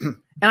this. And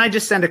I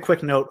just send a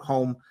quick note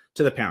home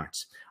to the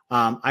parents.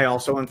 I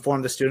also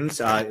inform the students,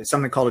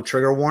 something called a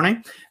trigger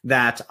warning,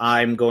 that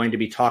I'm going to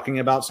be talking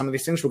about some of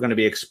these things. We're going to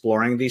be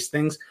exploring these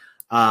things.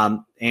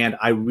 And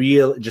I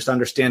really just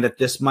understand that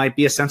this might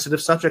be a sensitive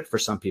subject for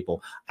some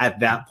people. At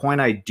that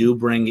point, I do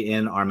bring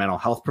in our mental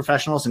health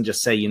professionals and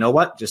just say, you know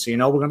what, just so you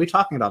know, we're going to be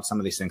talking about some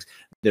of these things.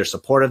 They're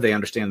supportive. They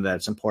understand that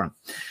it's important.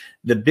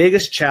 The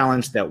biggest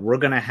challenge that we're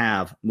going to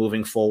have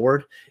moving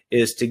forward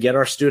is to get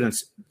our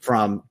students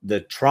from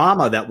the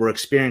trauma that we're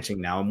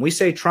experiencing now. And we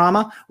say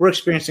trauma, we're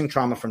experiencing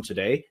trauma from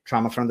today,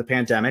 trauma from the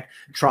pandemic,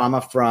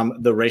 trauma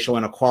from the racial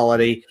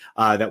inequality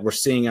that we're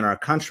seeing in our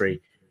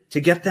country,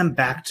 to get them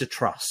back to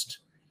trust.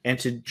 And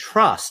to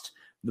trust,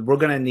 we're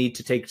going to need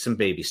to take some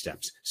baby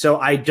steps. So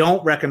I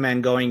don't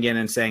recommend going in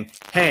and saying,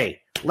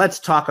 hey, let's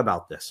talk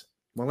about this.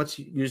 Well, let's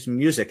use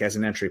music as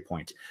an entry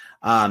point.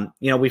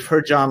 We've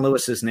heard John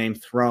Lewis's name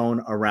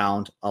thrown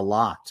around a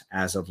lot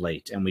as of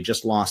late, and we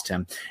just lost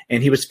him.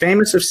 And he was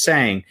famous of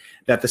saying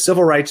that the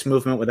civil rights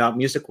movement without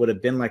music would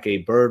have been like a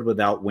bird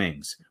without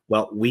wings.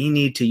 Well, we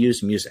need to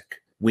use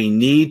music. We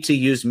need to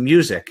use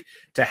music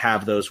to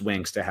have those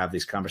wings, to have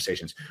these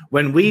conversations.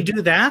 When we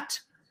do that,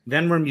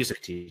 then we're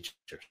music teachers.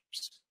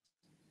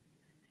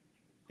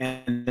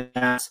 And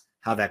that's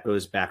how that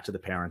goes back to the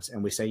parents.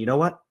 And we say, you know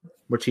what?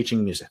 We're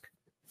teaching music.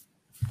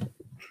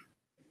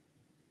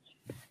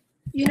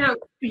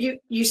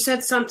 You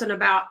said something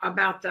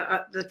about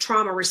the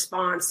trauma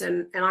response,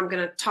 and I'm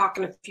going to talk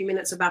in a few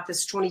minutes about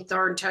this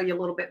 23rd and tell you a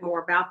little bit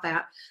more about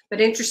that. But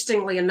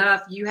interestingly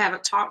enough, you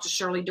haven't talked to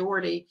Shirley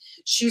Doherty.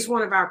 She's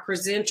one of our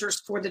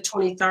presenters for the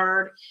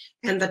 23rd,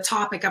 and the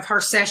topic of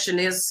her session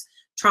is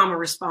trauma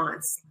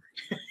response.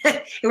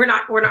 we're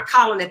not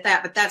calling it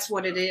that, but that's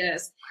what it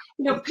is.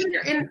 Peter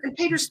and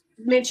Peter's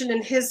mentioned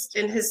in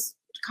his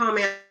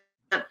comment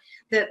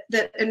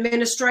that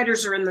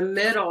administrators are in the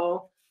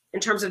middle in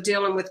terms of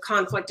dealing with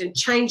conflict and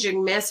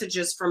changing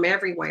messages from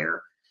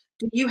everywhere.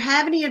 Do you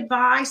have any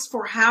advice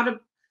for how to,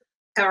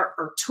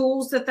 or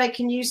tools that they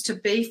can use to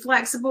be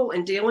flexible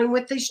in dealing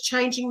with these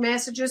changing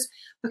messages?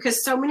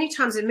 Because so many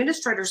times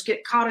administrators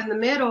get caught in the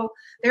middle.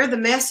 They're the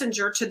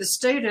messenger to the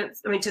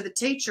students, to the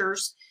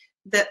teachers,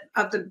 that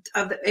of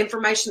the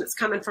information that's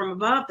coming from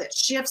above that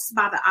shifts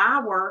by the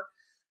hour.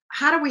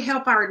 How do we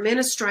help our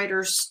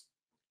administrators,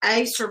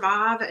 A,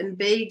 survive, and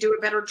B, do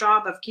a better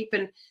job of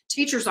keeping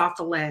teachers off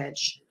the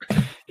ledge?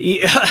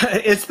 Yeah,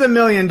 it's the $1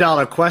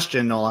 million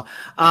question, Nola.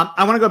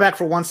 I want to go back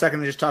for 1 second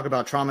and just talk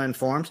about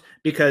trauma-informed,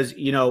 because,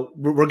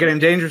 we're getting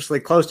dangerously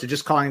close to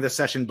just calling this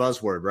session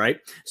buzzword, right?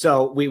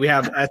 So we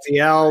have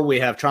SEL, we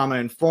have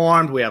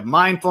trauma-informed, we have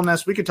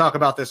mindfulness. We could talk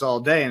about this all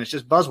day, and it's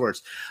just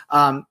buzzwords.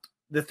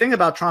 The thing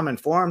about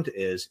trauma-informed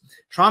is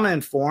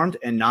trauma-informed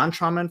and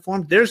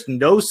non-trauma-informed, there's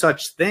no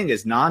such thing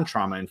as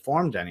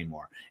non-trauma-informed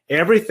anymore.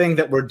 Everything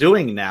that we're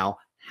doing now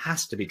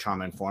has to be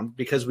trauma-informed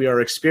because we are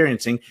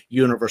experiencing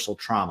universal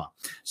trauma.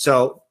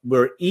 So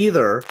we're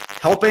either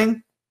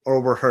helping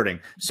or we're hurting.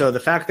 So the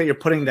fact that you're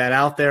putting that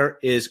out there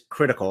is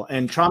critical.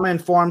 And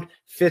trauma-informed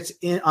fits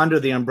in under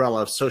the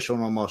umbrella of social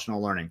and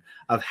emotional learning,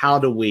 of how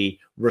do we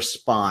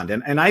respond.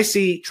 And I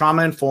see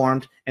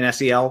trauma-informed and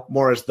SEL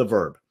more as the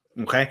verb.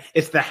 Okay,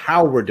 it's the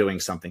how we're doing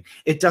something.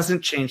 It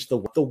doesn't change the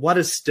what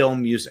is still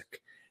music.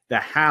 The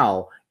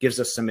how gives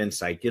us some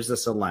insight, gives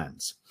us a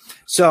lens.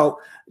 So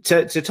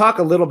to talk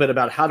a little bit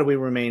about how do we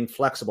remain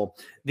flexible,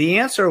 the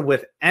answer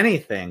with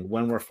anything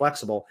when we're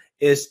flexible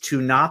is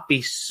to not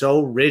be so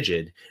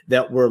rigid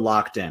that we're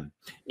locked in.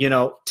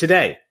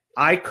 Today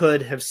I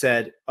could have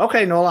said,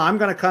 okay, Nola, I'm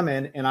going to come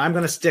in and I'm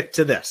going to stick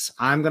to this.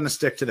 I'm going to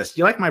stick to this.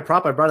 You like my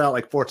prop? I brought it out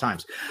like 4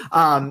 times.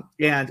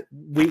 And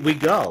we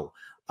go.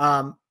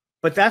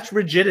 But that's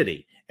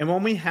rigidity. And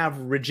when we have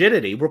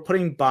rigidity, we're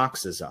putting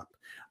boxes up.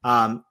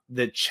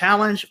 The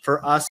challenge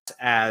for us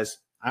as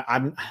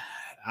I'm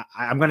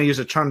going to use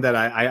a term that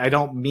I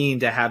don't mean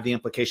to have the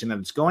implication that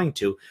it's going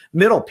to,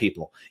 middle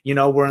people.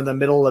 We're in the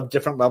middle of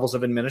different levels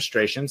of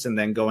administrations and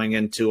then going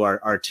into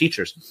our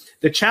teachers.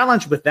 The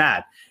challenge with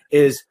that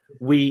is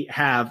we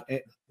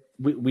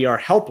are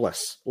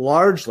helpless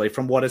largely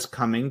from what is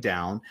coming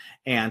down,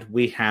 and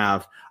we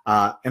have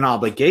an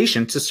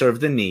obligation to serve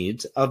the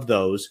needs of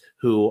those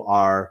who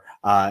are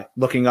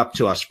looking up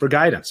to us for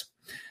guidance.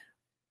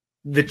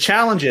 The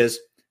challenge is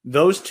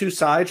those two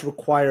sides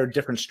require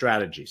different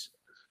strategies.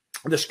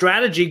 The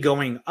strategy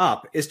going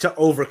up is to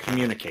over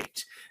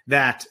communicate.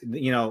 That,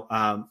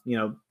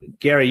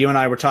 Gary, you and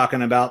I were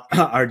talking about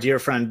our dear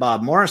friend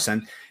Bob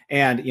Morrison,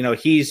 and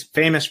he's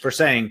famous for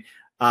saying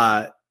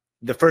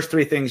the first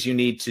 3 things you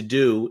need to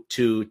do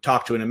to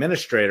talk to an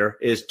administrator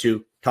is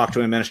to Talk to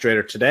an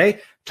administrator today,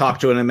 talk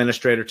to an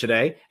administrator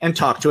today, and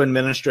talk to an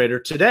administrator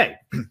today.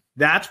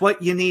 That's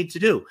what you need to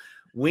do.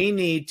 We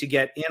need to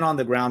get in on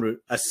the ground,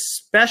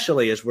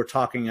 especially as we're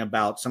talking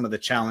about some of the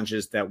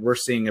challenges that we're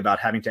seeing about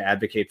having to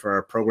advocate for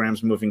our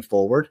programs moving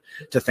forward,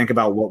 to think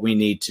about what we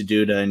need to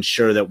do to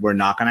ensure that we're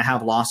not going to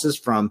have losses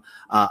from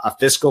a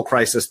fiscal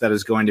crisis that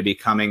is going to be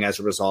coming as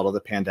a result of the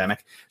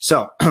pandemic.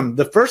 So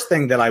the first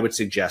thing that I would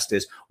suggest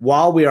is,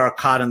 while we are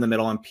caught in the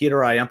middle, and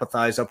Peter, I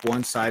empathize up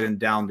one side and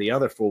down the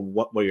other for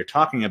what you're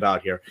talking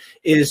about here,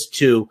 is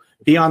to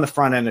be on the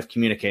front end of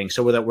communicating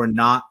so that we're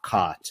not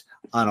caught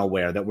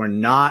unaware, that we're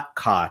not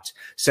caught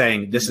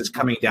saying this is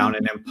coming down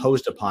and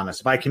imposed upon us.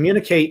 If I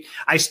communicate,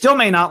 I still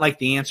may not like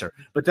the answer,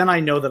 but then I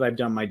know that I've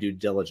done my due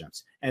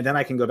diligence. And then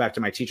I can go back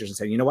to my teachers and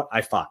say, you know what,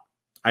 I fought.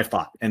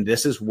 And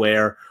this is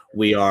where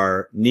we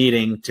are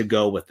needing to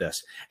go with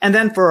this. And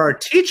then for our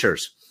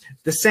teachers,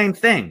 the same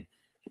thing.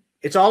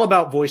 It's all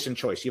about voice and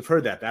choice. You've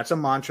heard that. That's a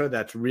mantra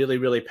that's really,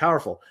 really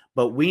powerful.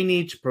 But we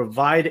need to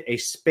provide a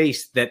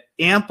space that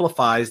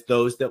amplifies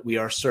those that we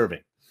are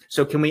serving.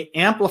 So can we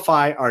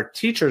amplify our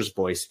teacher's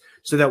voice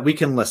so that we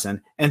can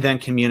listen and then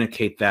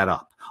communicate that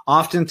up?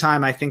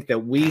 Oftentimes, I think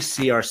that we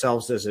see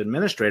ourselves as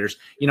administrators.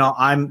 You know,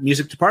 I'm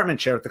music department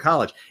chair at the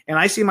college, and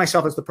I see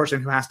myself as the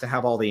person who has to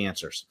have all the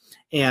answers.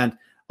 And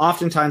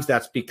oftentimes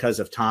that's because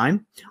of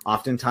time.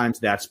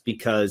 Oftentimes that's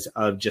because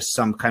of just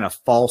some kind of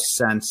false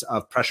sense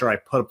of pressure I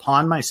put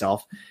upon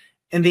myself.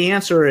 And the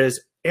answer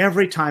is,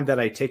 every time that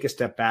I take a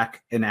step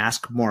back and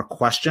ask more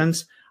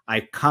questions,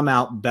 I come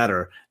out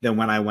better than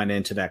when I went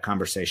into that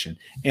conversation.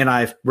 And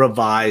I've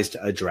revised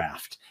a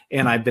draft,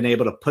 and I've been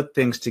able to put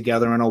things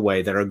together in a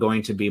way that are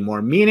going to be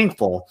more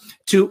meaningful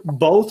to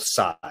both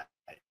sides.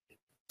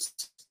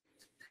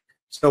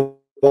 So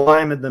while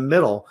I'm in the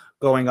middle,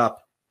 going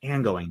up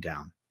and going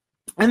down.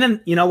 And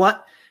then, you know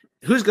what?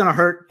 Who's going to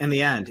hurt in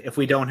the end if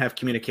we don't have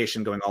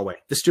communication going all the way?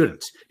 The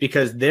students,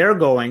 because they're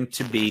going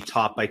to be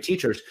taught by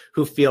teachers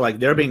who feel like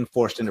they're being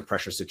forced into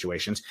pressure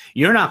situations.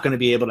 You're not going to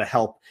be able to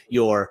help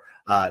your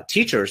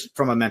teachers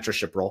from a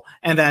mentorship role.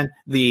 And then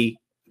the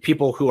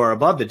people who are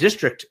above, the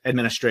district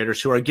administrators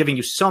who are giving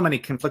you so many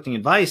conflicting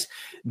advice,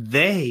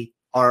 they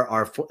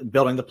are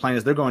building the plane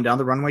as they're going down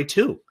the runway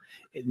too.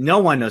 No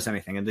one knows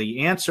anything. And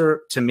the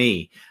answer to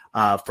me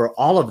for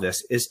all of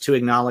this is to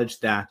acknowledge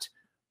that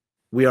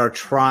we are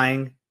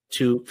trying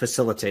to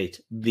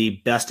facilitate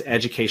the best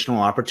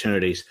educational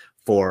opportunities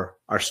for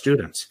our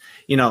students.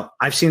 You know,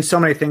 I've seen so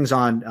many things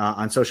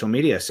on social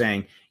media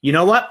saying, you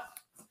know what?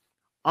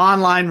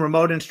 Online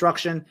remote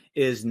instruction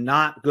is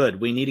not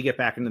good. We need to get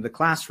back into the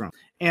classroom.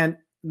 And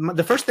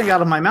the first thing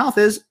out of my mouth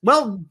is,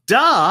 well,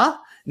 duh.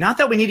 Not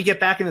that we need to get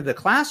back into the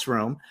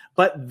classroom,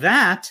 but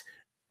that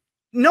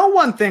no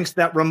one thinks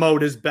that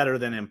remote is better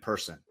than in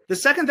person. The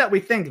second that we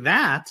think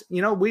that,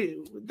 you know,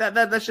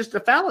 that's just a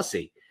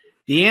fallacy.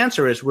 The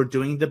answer is, we're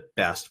doing the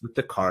best with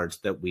the cards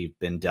that we've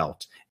been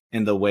dealt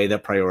in the way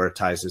that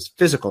prioritizes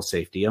physical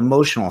safety,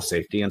 emotional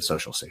safety, and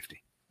social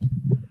safety.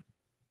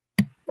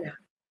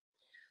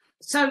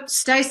 So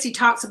Stacy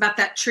talks about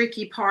that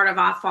tricky part of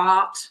I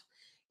fought,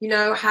 you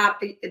know, how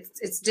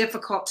it's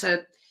difficult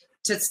to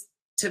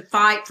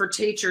fight for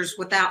teachers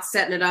without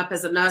setting it up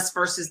as an us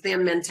versus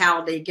them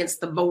mentality against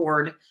the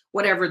board,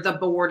 whatever the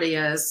board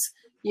is.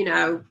 You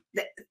know,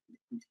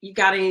 you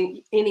got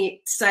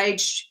any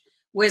sage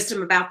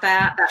wisdom about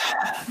that?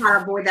 How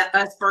to avoid that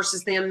us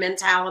versus them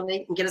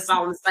mentality and get us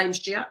all in the same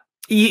ship?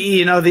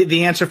 You know,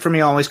 the answer for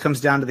me always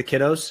comes down to the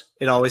kiddos.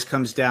 It always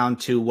comes down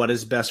to what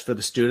is best for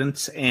the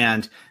students.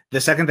 And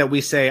the second that we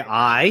say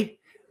I,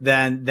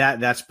 then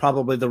that's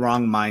probably the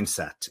wrong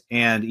mindset.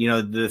 And, you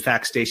know, the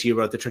fact, Stacey, you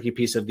wrote the tricky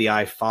piece of the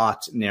I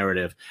fought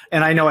narrative.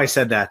 And I know I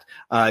said that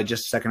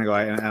just a second ago,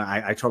 and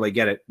I totally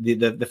get it.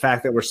 The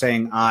fact that we're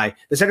saying I,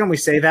 the second we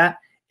say that,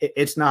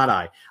 it's not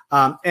I.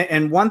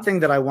 And one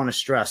thing that I want to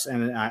stress,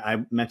 and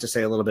I meant to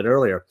say a little bit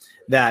earlier,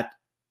 that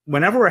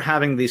whenever we're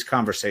having these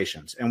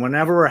conversations and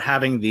whenever we're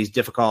having these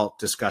difficult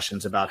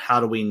discussions about how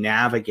do we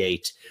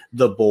navigate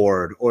the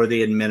board or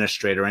the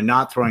administrator and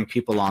not throwing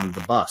people on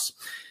the bus,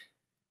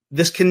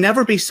 this can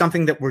never be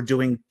something that we're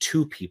doing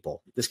to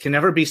people. This can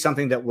never be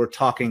something that we're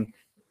talking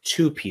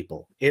to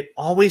people. It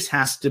always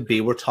has to be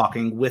we're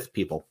talking with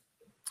people.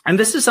 And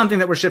this is something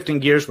that we're shifting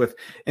gears with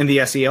in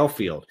the SEL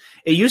field.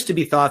 It used to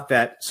be thought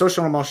that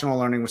social and emotional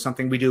learning was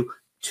something we do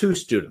to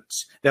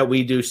students,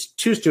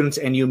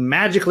 and you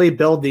magically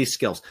build these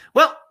skills.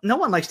 Well, no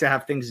one likes to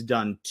have things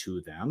done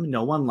to them.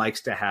 No one likes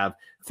to have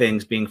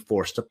things being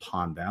forced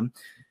upon them.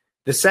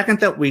 The second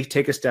that we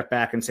take a step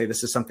back and say,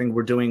 this is something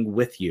we're doing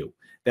with you,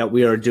 that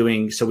we are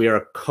doing, so we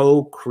are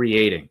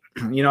co-creating.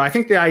 You know, I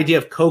think the idea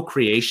of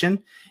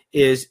co-creation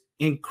is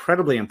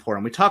incredibly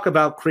important. We talk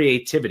about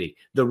creativity,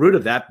 the root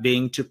of that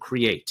being to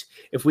create.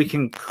 If we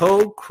can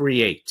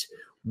co-create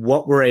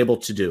what we're able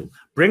to do,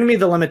 bring me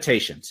the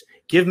limitations,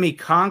 give me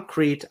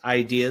concrete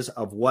ideas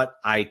of what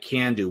I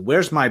can do.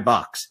 Where's my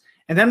box?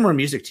 And then we're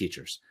music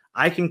teachers.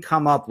 I can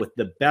come up with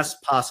the best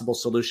possible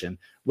solution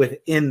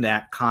within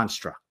that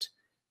construct.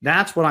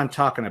 That's what I'm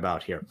talking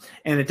about here.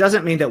 And it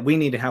doesn't mean that we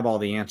need to have all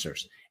the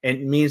answers.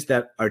 It means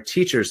that our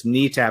teachers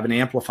need to have an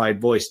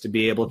amplified voice to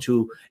be able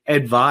to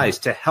advise,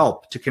 to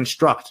help, to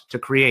construct, to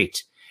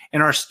create.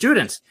 And our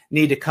students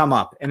need to come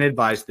up and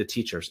advise the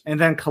teachers. And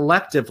then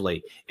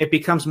collectively, it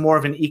becomes more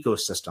of an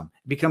ecosystem.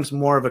 It becomes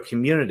more of a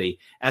community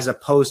as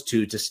opposed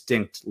to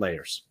distinct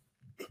layers.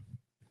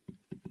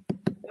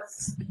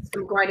 That's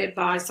some great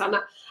advice.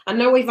 I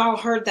know we've all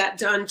heard that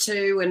done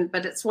too,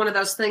 but it's one of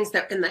those things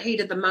that in the heat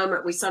of the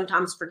moment we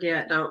sometimes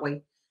forget, don't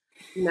we?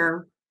 You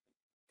know,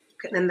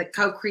 and the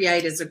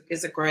co-create is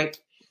a great,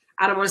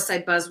 I don't want to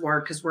say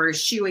buzzword because we're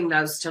eschewing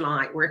those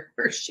tonight. We're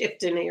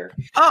shifting here.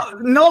 Oh,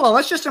 Nola,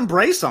 let's just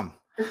embrace them.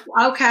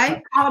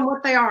 Okay, call them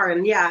what they are.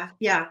 And yeah.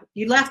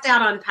 You left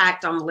out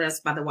unpacked on the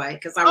list, by the way,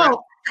 because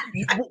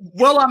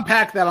we'll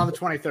unpack that on the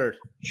 23rd.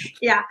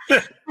 Yeah.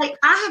 Hey,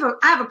 I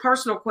have a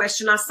personal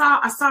question. I saw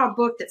a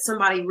book that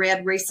somebody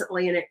read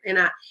recently, and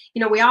I,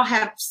 we all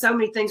have so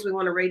many things we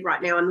want to read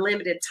right now in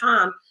limited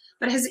time.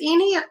 But has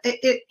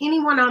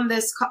anyone on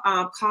this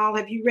call,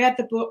 have you read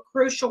the book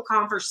Crucial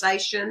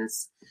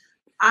Conversations?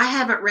 I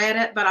haven't read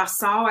it, but I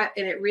saw it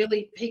and it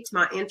really piqued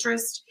my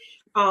interest.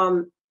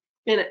 And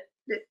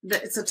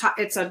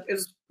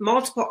it's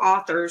multiple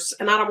authors,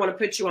 and I don't want to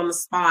put you on the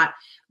spot,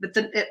 but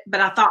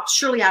I thought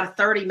surely out of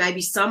 30,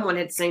 maybe someone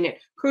had seen it.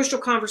 Crucial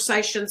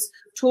Conversations,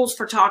 Tools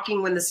for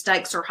Talking When the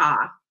Stakes Are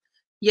High.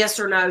 Yes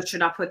or no?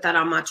 Should I put that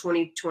on my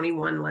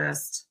 2021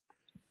 list?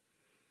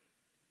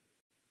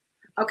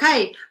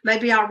 Okay,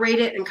 maybe I'll read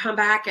it and come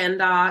back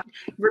and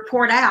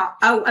report out.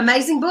 Oh,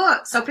 amazing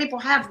book. So people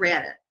have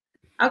read it.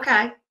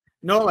 Okay.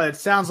 Nola, it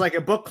sounds like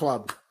a book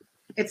club.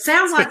 It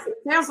sounds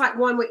like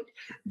one week.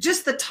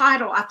 Just the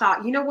title, I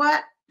thought, you know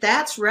what?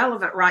 That's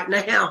relevant right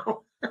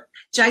now.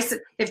 Jason,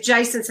 if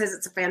Jason says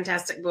it's a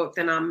fantastic book,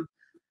 then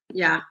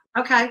yeah.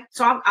 Okay.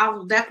 So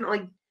I'll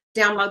definitely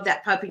download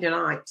that puppy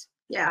tonight.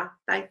 Yeah.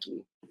 Thank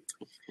you.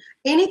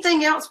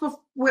 Anything else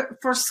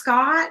for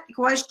Scott?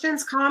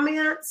 Questions,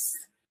 comments?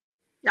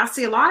 I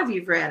see a lot of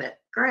you've read it.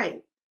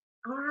 Great.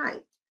 All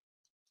right.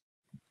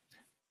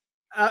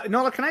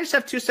 Nola, can I just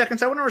have 2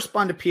 seconds? I want to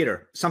respond to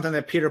Peter, something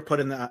that Peter put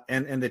in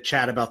the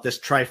chat about this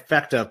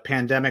trifecta of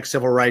pandemic,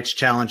 civil rights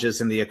challenges,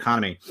 and the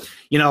economy.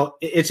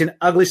 It's an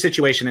ugly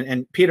situation.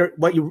 And Peter,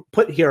 what you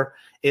put here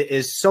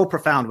is so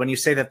profound when you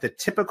say that the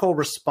typical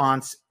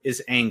response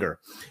is anger.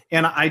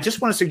 And I just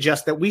want to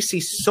suggest that we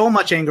see so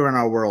much anger in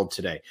our world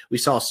today. We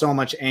saw so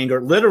much anger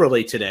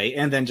literally today,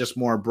 and then just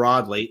more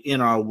broadly in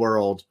our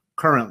world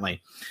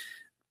currently.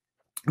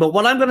 But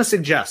what I'm going to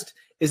suggest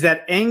is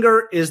that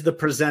anger is the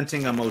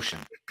presenting emotion,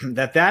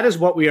 that is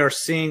what we are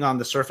seeing on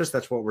the surface.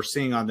 That's what we're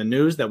seeing on the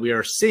news, that we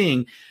are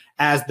seeing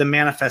as the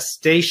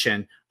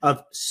manifestation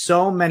of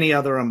so many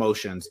other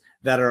emotions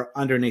that are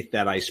underneath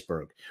that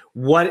iceberg.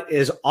 What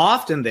is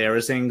often there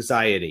is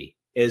anxiety,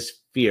 is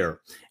fear.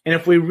 And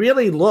if we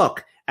really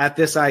look at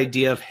this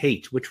idea of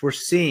hate, which we're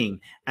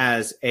seeing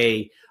as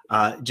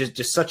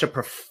just such a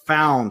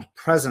profound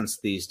presence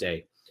these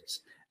days,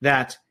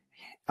 that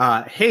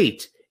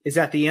hate is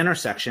at the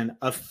intersection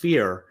of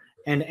fear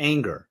and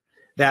anger,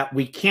 that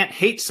we can't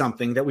hate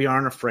something that we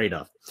aren't afraid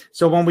of.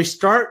 So when we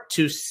start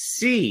to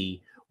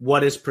see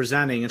what is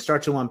presenting and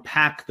start to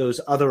unpack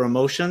those other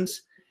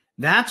emotions,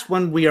 that's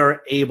when we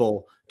are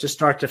able to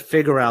start to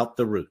figure out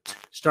the root,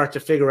 start to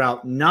figure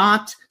out,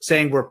 not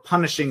saying we're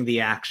punishing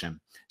the action,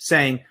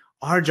 saying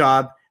our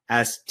job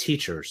as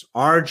teachers,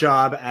 our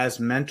job as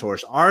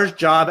mentors, our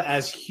job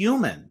as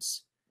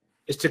humans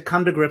is to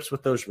come to grips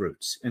with those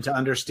roots and to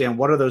understand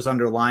what are those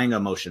underlying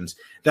emotions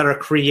that are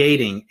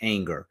creating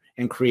anger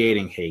and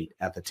creating hate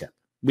at the tip.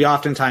 We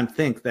oftentimes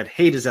think that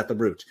hate is at the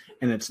root,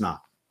 and it's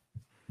not.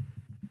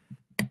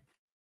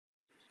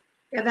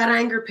 Yeah, that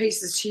anger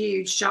piece is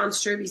huge. John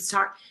Struby's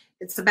talk.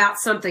 It's about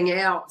something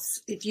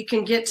else. If you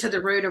can get to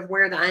the root of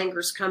where the anger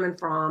is coming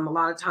from, a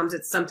lot of times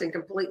it's something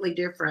completely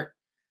different,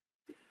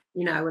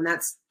 and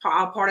that's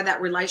all part of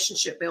that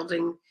relationship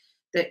building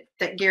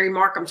that Gary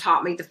Markham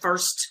taught me the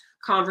first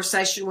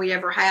conversation we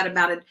ever had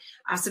about it.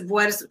 I said,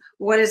 what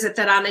is it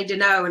that I need to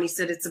know? And he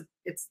said, it's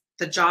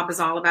the job is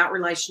all about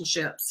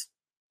relationships,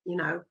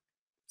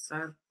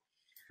 so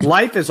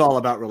life is all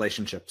about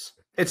relationships.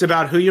 It's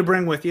about who you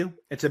bring with you.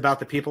 It's about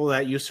the people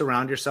that you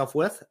surround yourself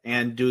with,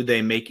 and do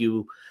they make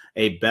you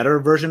a better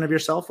version of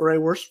yourself or a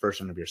worse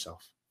version of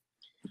yourself?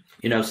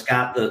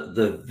 Scott,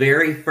 the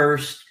very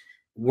first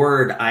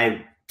word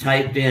I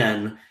typed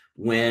in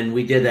when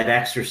we did that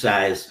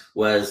exercise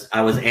was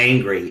I was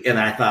angry, and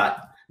I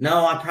thought,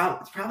 no, I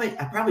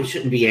probably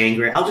shouldn't be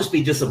angry. I'll just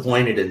be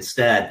disappointed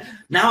instead.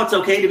 Now it's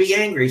okay to be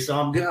angry, so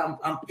I'm good.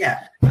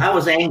 I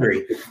was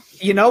angry.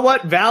 You know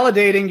what?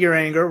 Validating your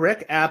anger,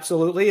 Rick,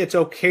 absolutely. It's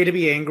okay to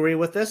be angry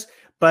with this,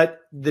 but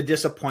the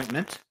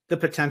disappointment, the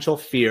potential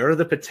fear,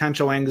 the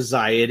potential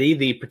anxiety,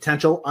 the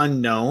potential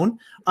unknown,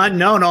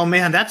 oh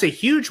man, that's a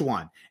huge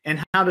one.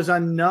 And how does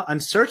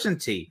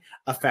uncertainty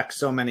affect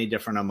so many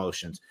different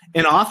emotions?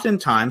 And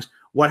oftentimes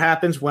what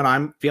happens when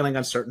I'm feeling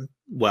uncertain?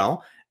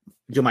 Well,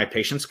 do my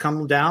patience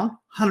come down?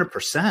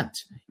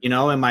 100%. You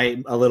know, am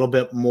I a little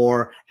bit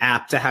more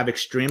apt to have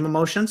extreme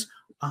emotions?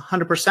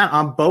 100%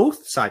 on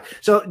both sides.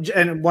 So,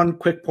 and one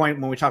quick point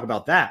when we talk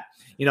about that,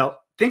 you know,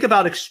 think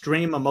about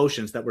extreme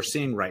emotions that we're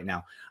seeing right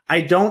now.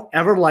 I don't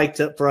ever like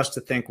for us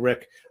to think,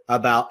 Rick,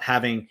 about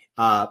having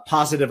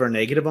positive or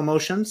negative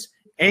emotions.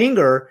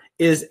 Anger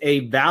is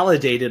a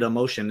validated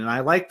emotion, and I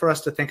like for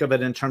us to think of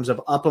it in terms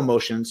of up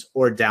emotions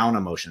or down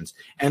emotions,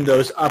 and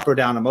those up or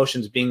down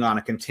emotions being on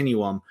a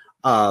continuum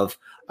of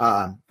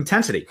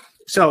intensity.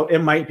 So it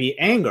might be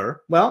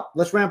anger. Well,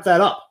 let's ramp that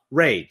up.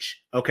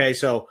 Rage. Okay.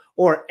 So,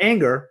 or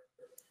anger,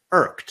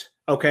 irked.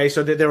 Okay.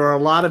 So there are a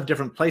lot of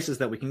different places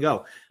that we can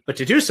go. But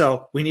to do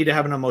so, we need to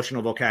have an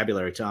emotional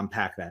vocabulary to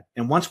unpack that.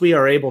 And once we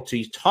are able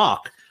to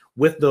talk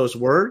with those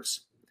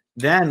words,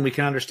 then we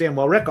can understand,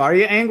 well, Rick, are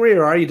you angry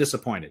or are you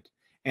disappointed?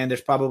 And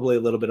there's probably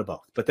a little bit of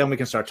both. But then we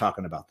can start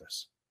talking about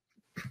this.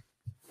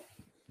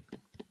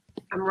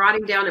 I'm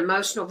writing down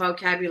emotional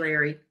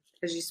vocabulary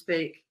as you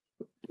speak.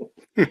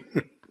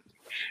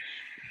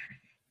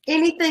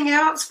 Anything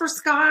else for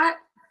Scott?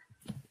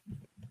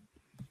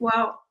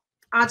 Well,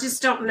 I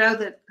just don't know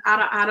that.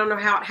 I don't know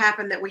how it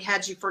happened that we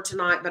had you for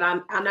tonight, but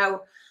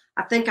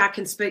I think I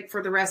can speak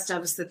for the rest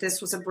of us that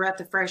this was a breath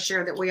of fresh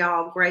air that we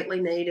all greatly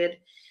needed.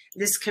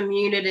 This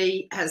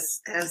community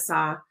has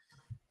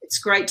it's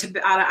great to be.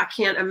 I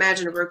can't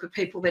imagine a group of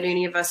people that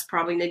any of us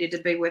probably needed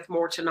to be with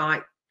more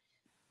tonight,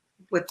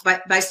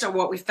 based on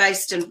what we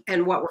faced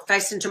and what we're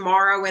facing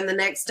tomorrow and the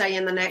next day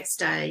and the next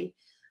day.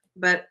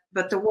 But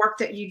the work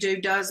that you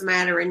do does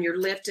matter, and you're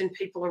lifting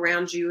people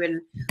around you,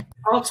 and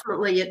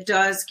ultimately it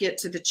does get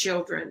to the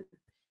children,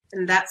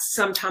 and that's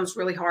sometimes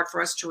really hard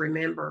for us to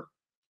remember.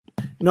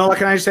 Nola,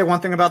 can I just say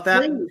one thing about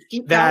that?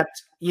 Please, that,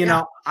 you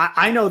know,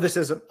 I know this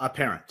as a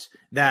parent,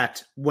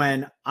 that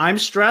when I'm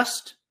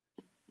stressed,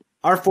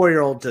 our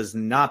 4-year-old does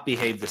not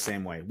behave the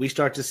same way. We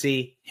start to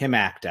see him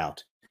act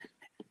out.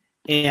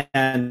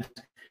 And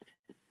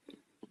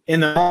in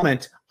the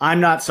moment, I'm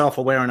not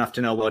self-aware enough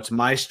to know, well, it's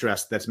my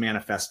stress that's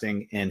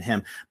manifesting in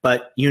him.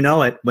 But you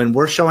know it, when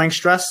we're showing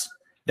stress,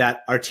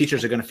 that our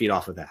teachers are going to feed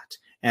off of that.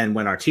 And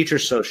when our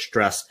teachers show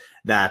stress,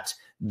 that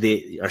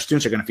our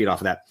students are going to feed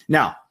off of that.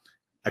 Now,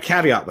 a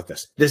caveat with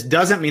this. This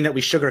doesn't mean that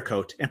we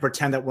sugarcoat and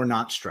pretend that we're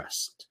not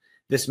stressed.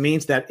 This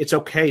means that it's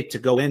okay to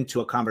go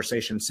into a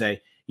conversation and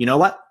say, you know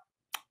what?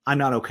 I'm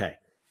not okay.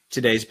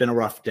 Today's been a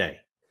rough day.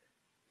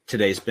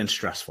 Today's been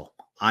stressful.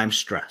 I'm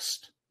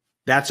stressed.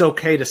 That's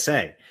okay to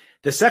say.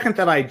 The second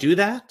that I do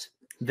that,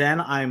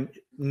 then I'm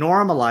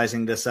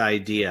normalizing this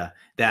idea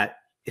that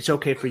it's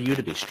okay for you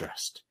to be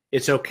stressed.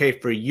 It's okay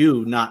for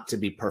you not to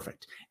be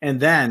perfect. And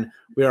then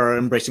we are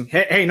embracing,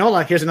 hey,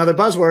 Nola, here's another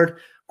buzzword,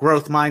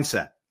 growth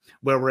mindset,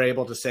 where we're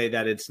able to say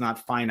that it's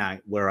not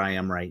finite where I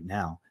am right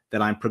now,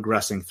 that I'm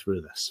progressing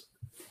through this.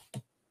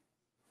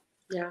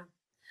 Yeah.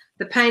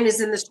 The pain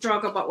is in the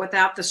struggle, but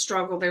without the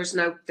struggle, there's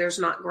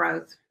not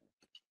growth.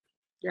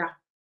 Yeah.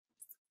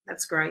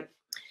 That's great.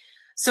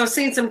 So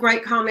seeing some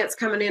great comments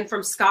coming in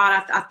from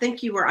Scott. I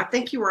think you were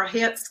a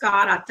hit,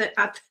 Scott. I think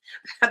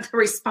the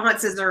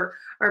responses are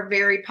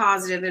very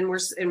positive, and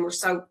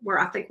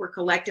I think we're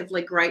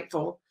collectively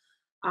grateful.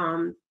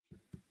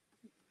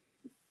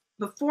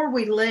 Before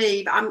we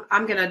leave,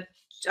 I'm going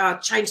to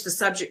change the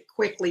subject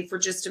quickly for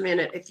just a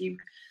minute.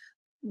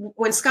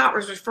 When Scott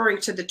was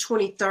referring to the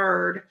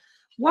 23rd,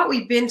 what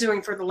we've been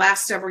doing for the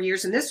last several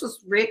years, and this was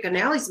Rick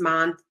Ganelli's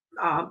mind,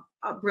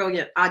 a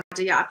brilliant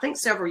idea. I think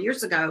several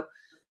years ago,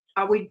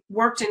 we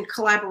worked in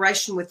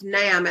collaboration with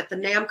NAM at the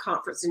NAM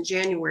conference in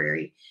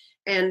January,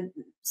 and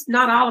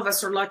not all of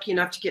us are lucky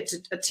enough to get to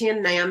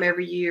attend NAM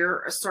every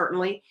year,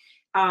 certainly,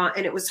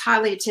 and it was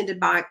highly attended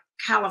by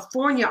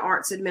California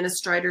arts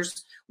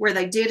administrators, where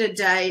they did a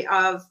day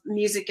of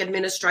music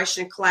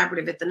administration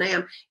collaborative at the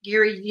NAM.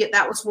 Gary,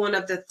 that was one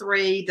of the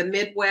three, the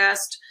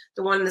Midwest,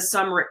 the one in the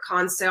summer at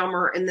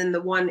Conn-Selmer, and then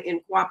the one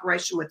in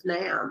cooperation with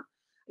NAM.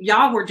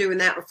 Y'all were doing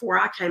that before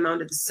I came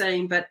onto the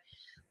scene, but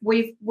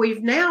we've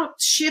now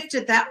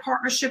shifted that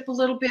partnership a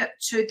little bit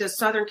to the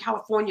Southern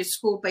California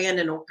School Band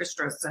and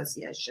Orchestra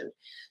Association.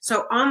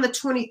 So on the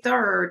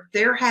 23rd,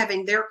 they're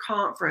having their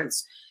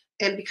conference,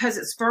 and because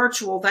it's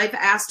virtual, they've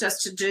asked us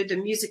to do the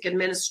music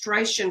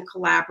administration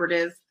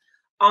collaborative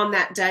on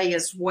that day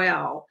as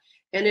well.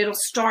 And it'll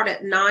start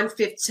at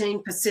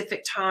 9:15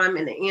 Pacific time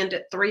and end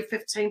at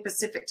 3:15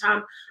 Pacific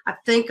time. I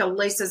think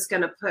Elisa's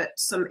going to put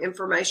some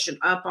information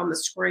up on the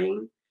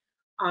screen.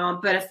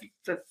 But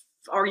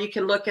or you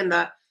can look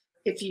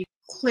if you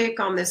click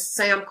on this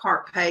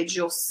SamCart page,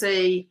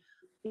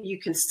 you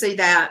can see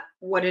that,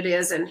 what it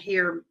is, and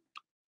hear.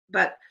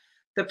 But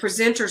the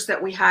presenters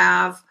that we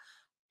have,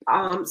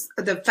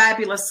 the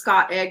fabulous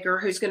Scott Edgar,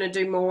 who's going to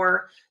do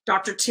more.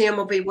 Dr. Tim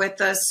will be with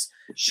us.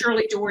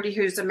 Shirley Doherty,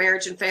 who's a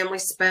marriage and family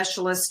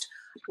specialist,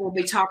 will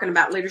be talking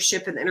about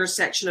leadership at the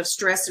intersection of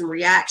stress and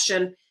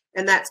reaction,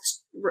 and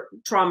that's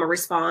trauma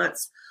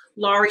response.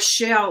 Laurie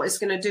Schell is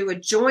going to do a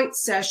joint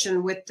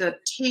session with the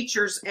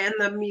teachers and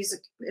the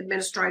music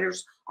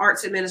administrators,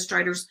 arts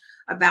administrators,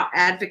 about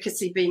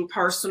advocacy being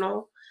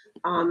personal.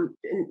 And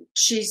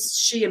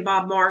she and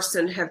Bob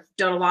Morrison have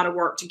done a lot of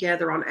work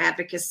together on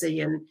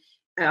advocacy, and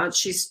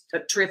she's a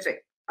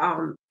terrific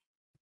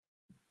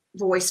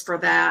voice for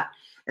that.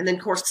 And then,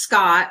 of course,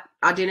 Scott,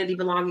 Identity,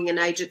 Belonging, and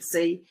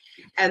Agency.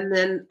 And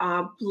then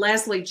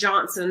Leslie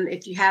Johnson,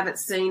 if you haven't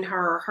seen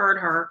her or heard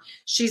her,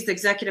 she's the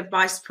Executive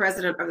Vice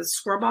President of the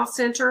Screwball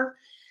Center.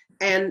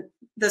 And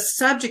the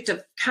subject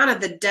of kind of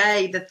the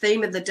day, the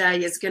theme of the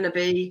day is going to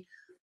be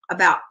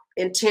about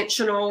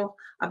intentional,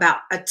 about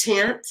a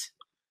tent.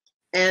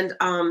 And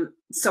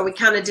so we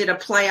kind of did a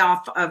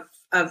playoff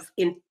of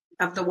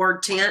the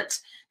word tent,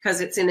 because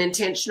it's in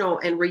intentional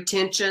and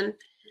retention.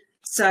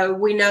 So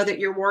we know that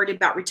you're worried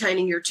about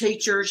retaining your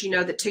teachers. You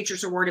know that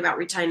teachers are worried about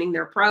retaining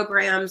their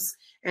programs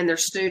and their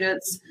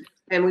students,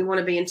 and we want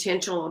to be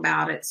intentional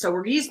about it. So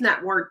we're using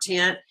that word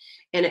tent,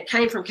 and it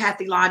came from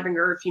Kathy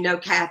Leibinger, if you know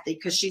Kathy,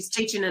 because she's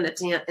teaching in a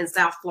tent in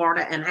South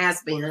Florida and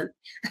has been.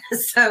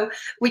 So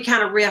we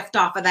kind of riffed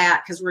off of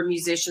that because we're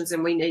musicians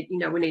and we need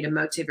a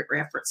motivic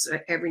reference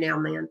every now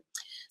and then.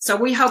 So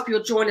we hope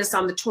you'll join us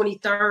on the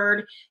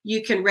 23rd.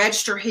 You can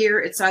register here.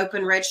 It's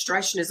open.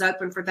 Registration is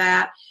open for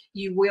that.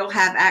 You will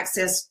have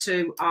access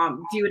to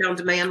view it on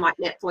demand like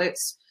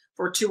Netflix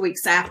for 2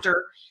 weeks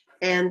after.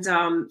 And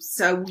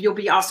so you'll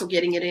be also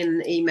getting it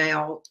in an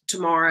email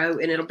tomorrow,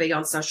 and it'll be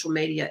on social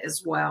media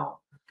as well.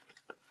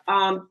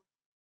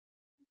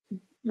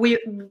 We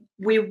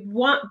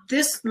want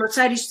this.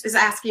 Mercedes is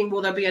asking,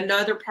 will there be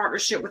another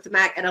partnership with the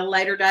MAC at a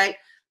later date?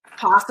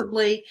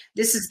 Possibly.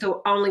 This is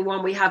the only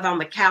one we have on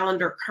the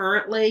calendar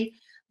currently.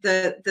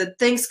 The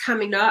things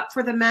coming up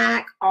for the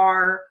MAC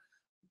are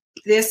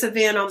this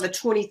event on the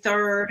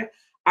 23rd,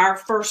 our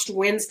first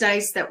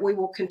Wednesdays that we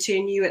will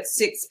continue at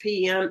 6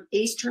 p.m.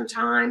 Eastern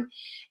time.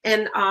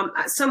 And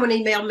someone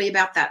emailed me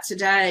about that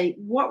today.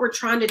 What we're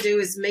trying to do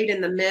is meet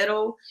in the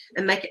middle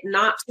and make it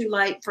not too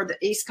late for the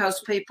East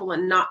Coast people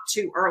and not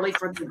too early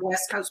for the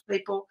West Coast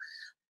people.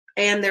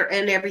 And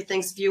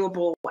everything's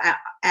viewable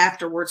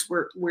afterwards.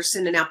 We're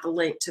sending out the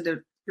link to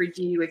the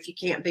review if you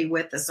can't be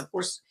with us. Of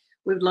course,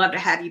 we would love to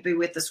have you be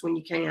with us when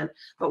you can.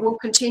 But we'll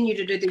continue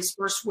to do these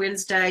first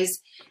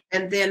Wednesdays,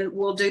 and then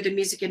we'll do the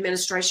Music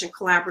Administration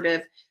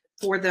Collaborative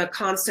for the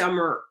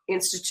Conn-Selmer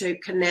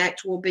Institute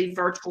Connect. Will be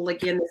virtual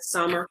again this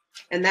summer,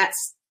 and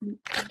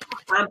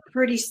I'm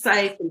pretty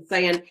safe in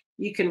saying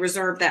you can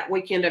reserve that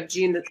weekend of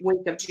June, the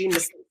week of June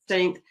the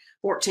 16th.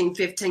 14,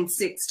 15,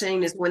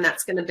 16 is when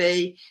that's going to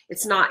be.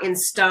 It's not in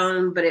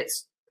stone, but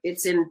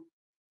it's in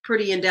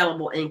pretty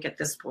indelible ink at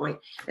this point.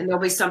 And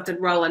there'll be something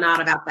rolling out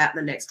about that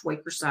in the next week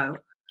or so.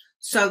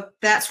 So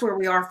that's where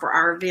we are for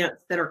our events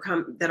that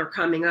are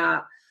coming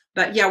up.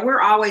 But yeah,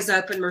 we're always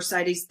open,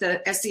 Mercedes.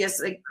 The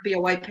SES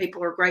BOA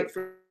people are great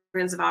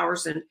friends of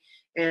ours, and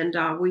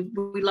we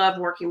love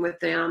working with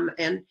them.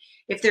 And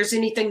if there's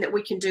anything that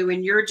we can do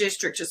in your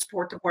district to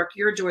support the work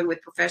you're doing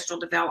with professional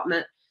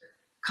development,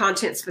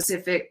 content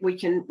specific, we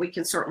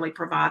can certainly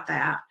provide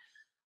that.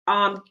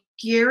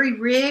 Gary,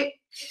 Rick,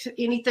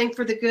 anything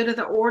for the good of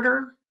the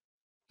order?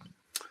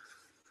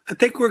 I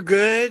think we're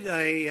good.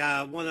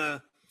 I want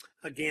to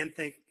again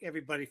thank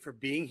everybody for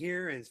being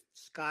here, and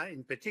Scott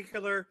in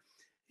particular.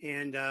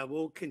 And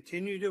we'll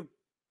continue to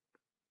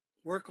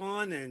work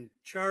on and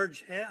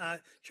charge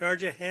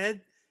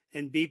ahead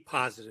and be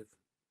positive.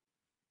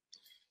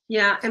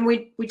 Yeah, and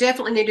we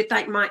definitely need to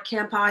thank Mike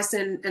Campice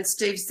and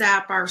Steve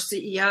Zapp, our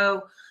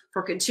CEO,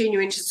 for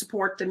continuing to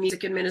support the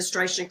Music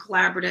Administration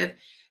Collaborative.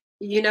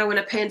 You know, in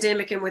a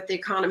pandemic and with the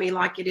economy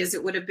like it is,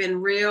 it would have been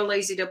real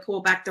easy to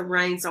pull back the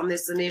reins on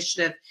this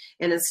initiative.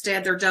 And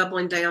instead, they're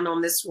doubling down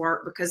on this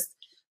work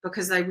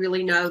because they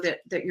really know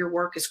that your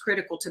work is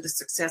critical to the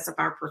success of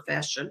our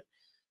profession.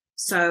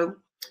 So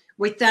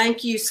we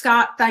thank you,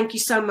 Scott. Thank you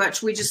so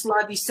much. We just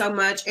love you so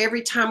much.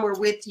 Every time we're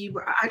with you,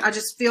 I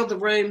just feel the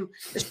room,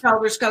 the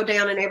shoulders go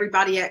down and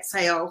everybody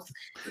exhales.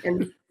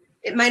 And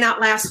it may not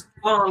last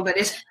long, but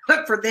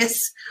for this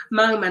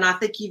moment, I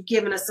think you've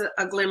given us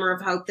a glimmer of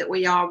hope that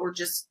we all were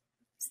just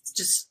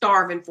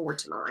starving for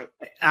tonight.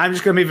 I'm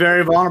just going to be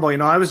very vulnerable.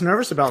 I was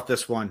nervous about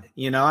this one.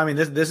 I mean,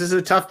 this is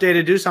a tough day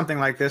to do something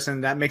like this,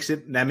 and that means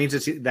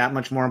it's that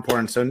much more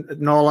important. So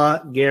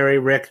Nola, Gary,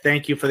 Rick,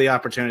 thank you for the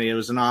opportunity. It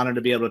was an honor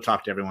to be able to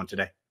talk to everyone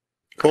today.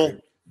 Cool.